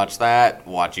 go watch that.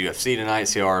 Watch UFC tonight,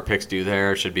 see how our picks do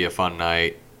there. Should be a fun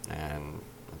night. And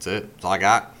that's it. That's all I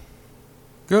got.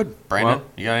 Good. Brandon, Well,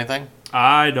 you got anything?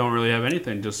 I don't really have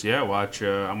anything. Just watch.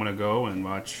 I'm gonna go and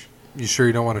watch. you sure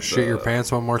you don't want to shit your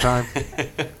pants one more time?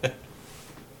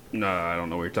 No, I don't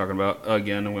know what you're talking about.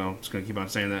 Again, I'm just gonna keep on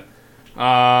saying that.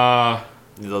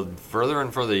 The further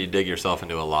and further you dig yourself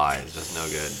into a lie is just no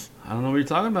good. I don't know what you're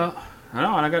talking about. I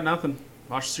know, and I got nothing.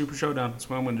 Watch the Super Showdown. That's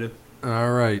what I'm gonna do.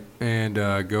 All right. And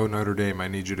go Notre Dame. I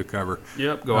need you to cover.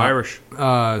 Yep, go Irish.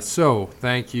 So,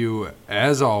 thank you,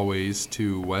 as always,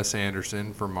 to Wes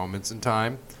Anderson for Moments in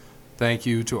Time. Thank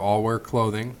you to All Wear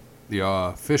Clothing, the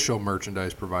official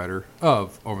merchandise provider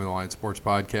of Over the Line Sports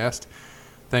Podcast.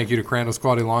 Thank you to Crandall's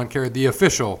Quality Lawn Care, the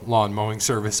official lawn mowing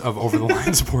service of Over the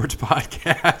Line Sports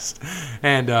Podcast.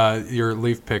 And your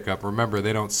leaf pickup. Remember,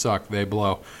 they don't suck, they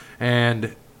blow.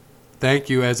 And thank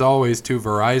you as always to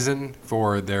Verizon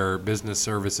for their business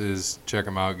services. Check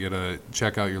them out.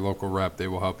 Check out your local rep. They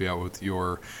will help you out with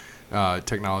your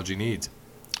technology needs.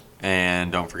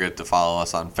 And don't forget to follow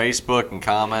us on Facebook and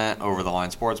comment Over the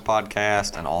Line Sports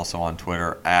Podcast, and also on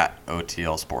Twitter at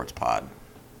OTL Sports Pod.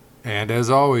 And as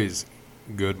always,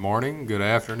 good morning, good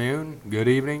afternoon, good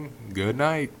evening, good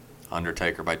night.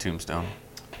 Undertaker by Tombstone.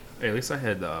 Hey, at least I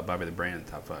had Bobby the Brain in the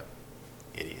top 5.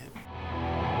 Idiot.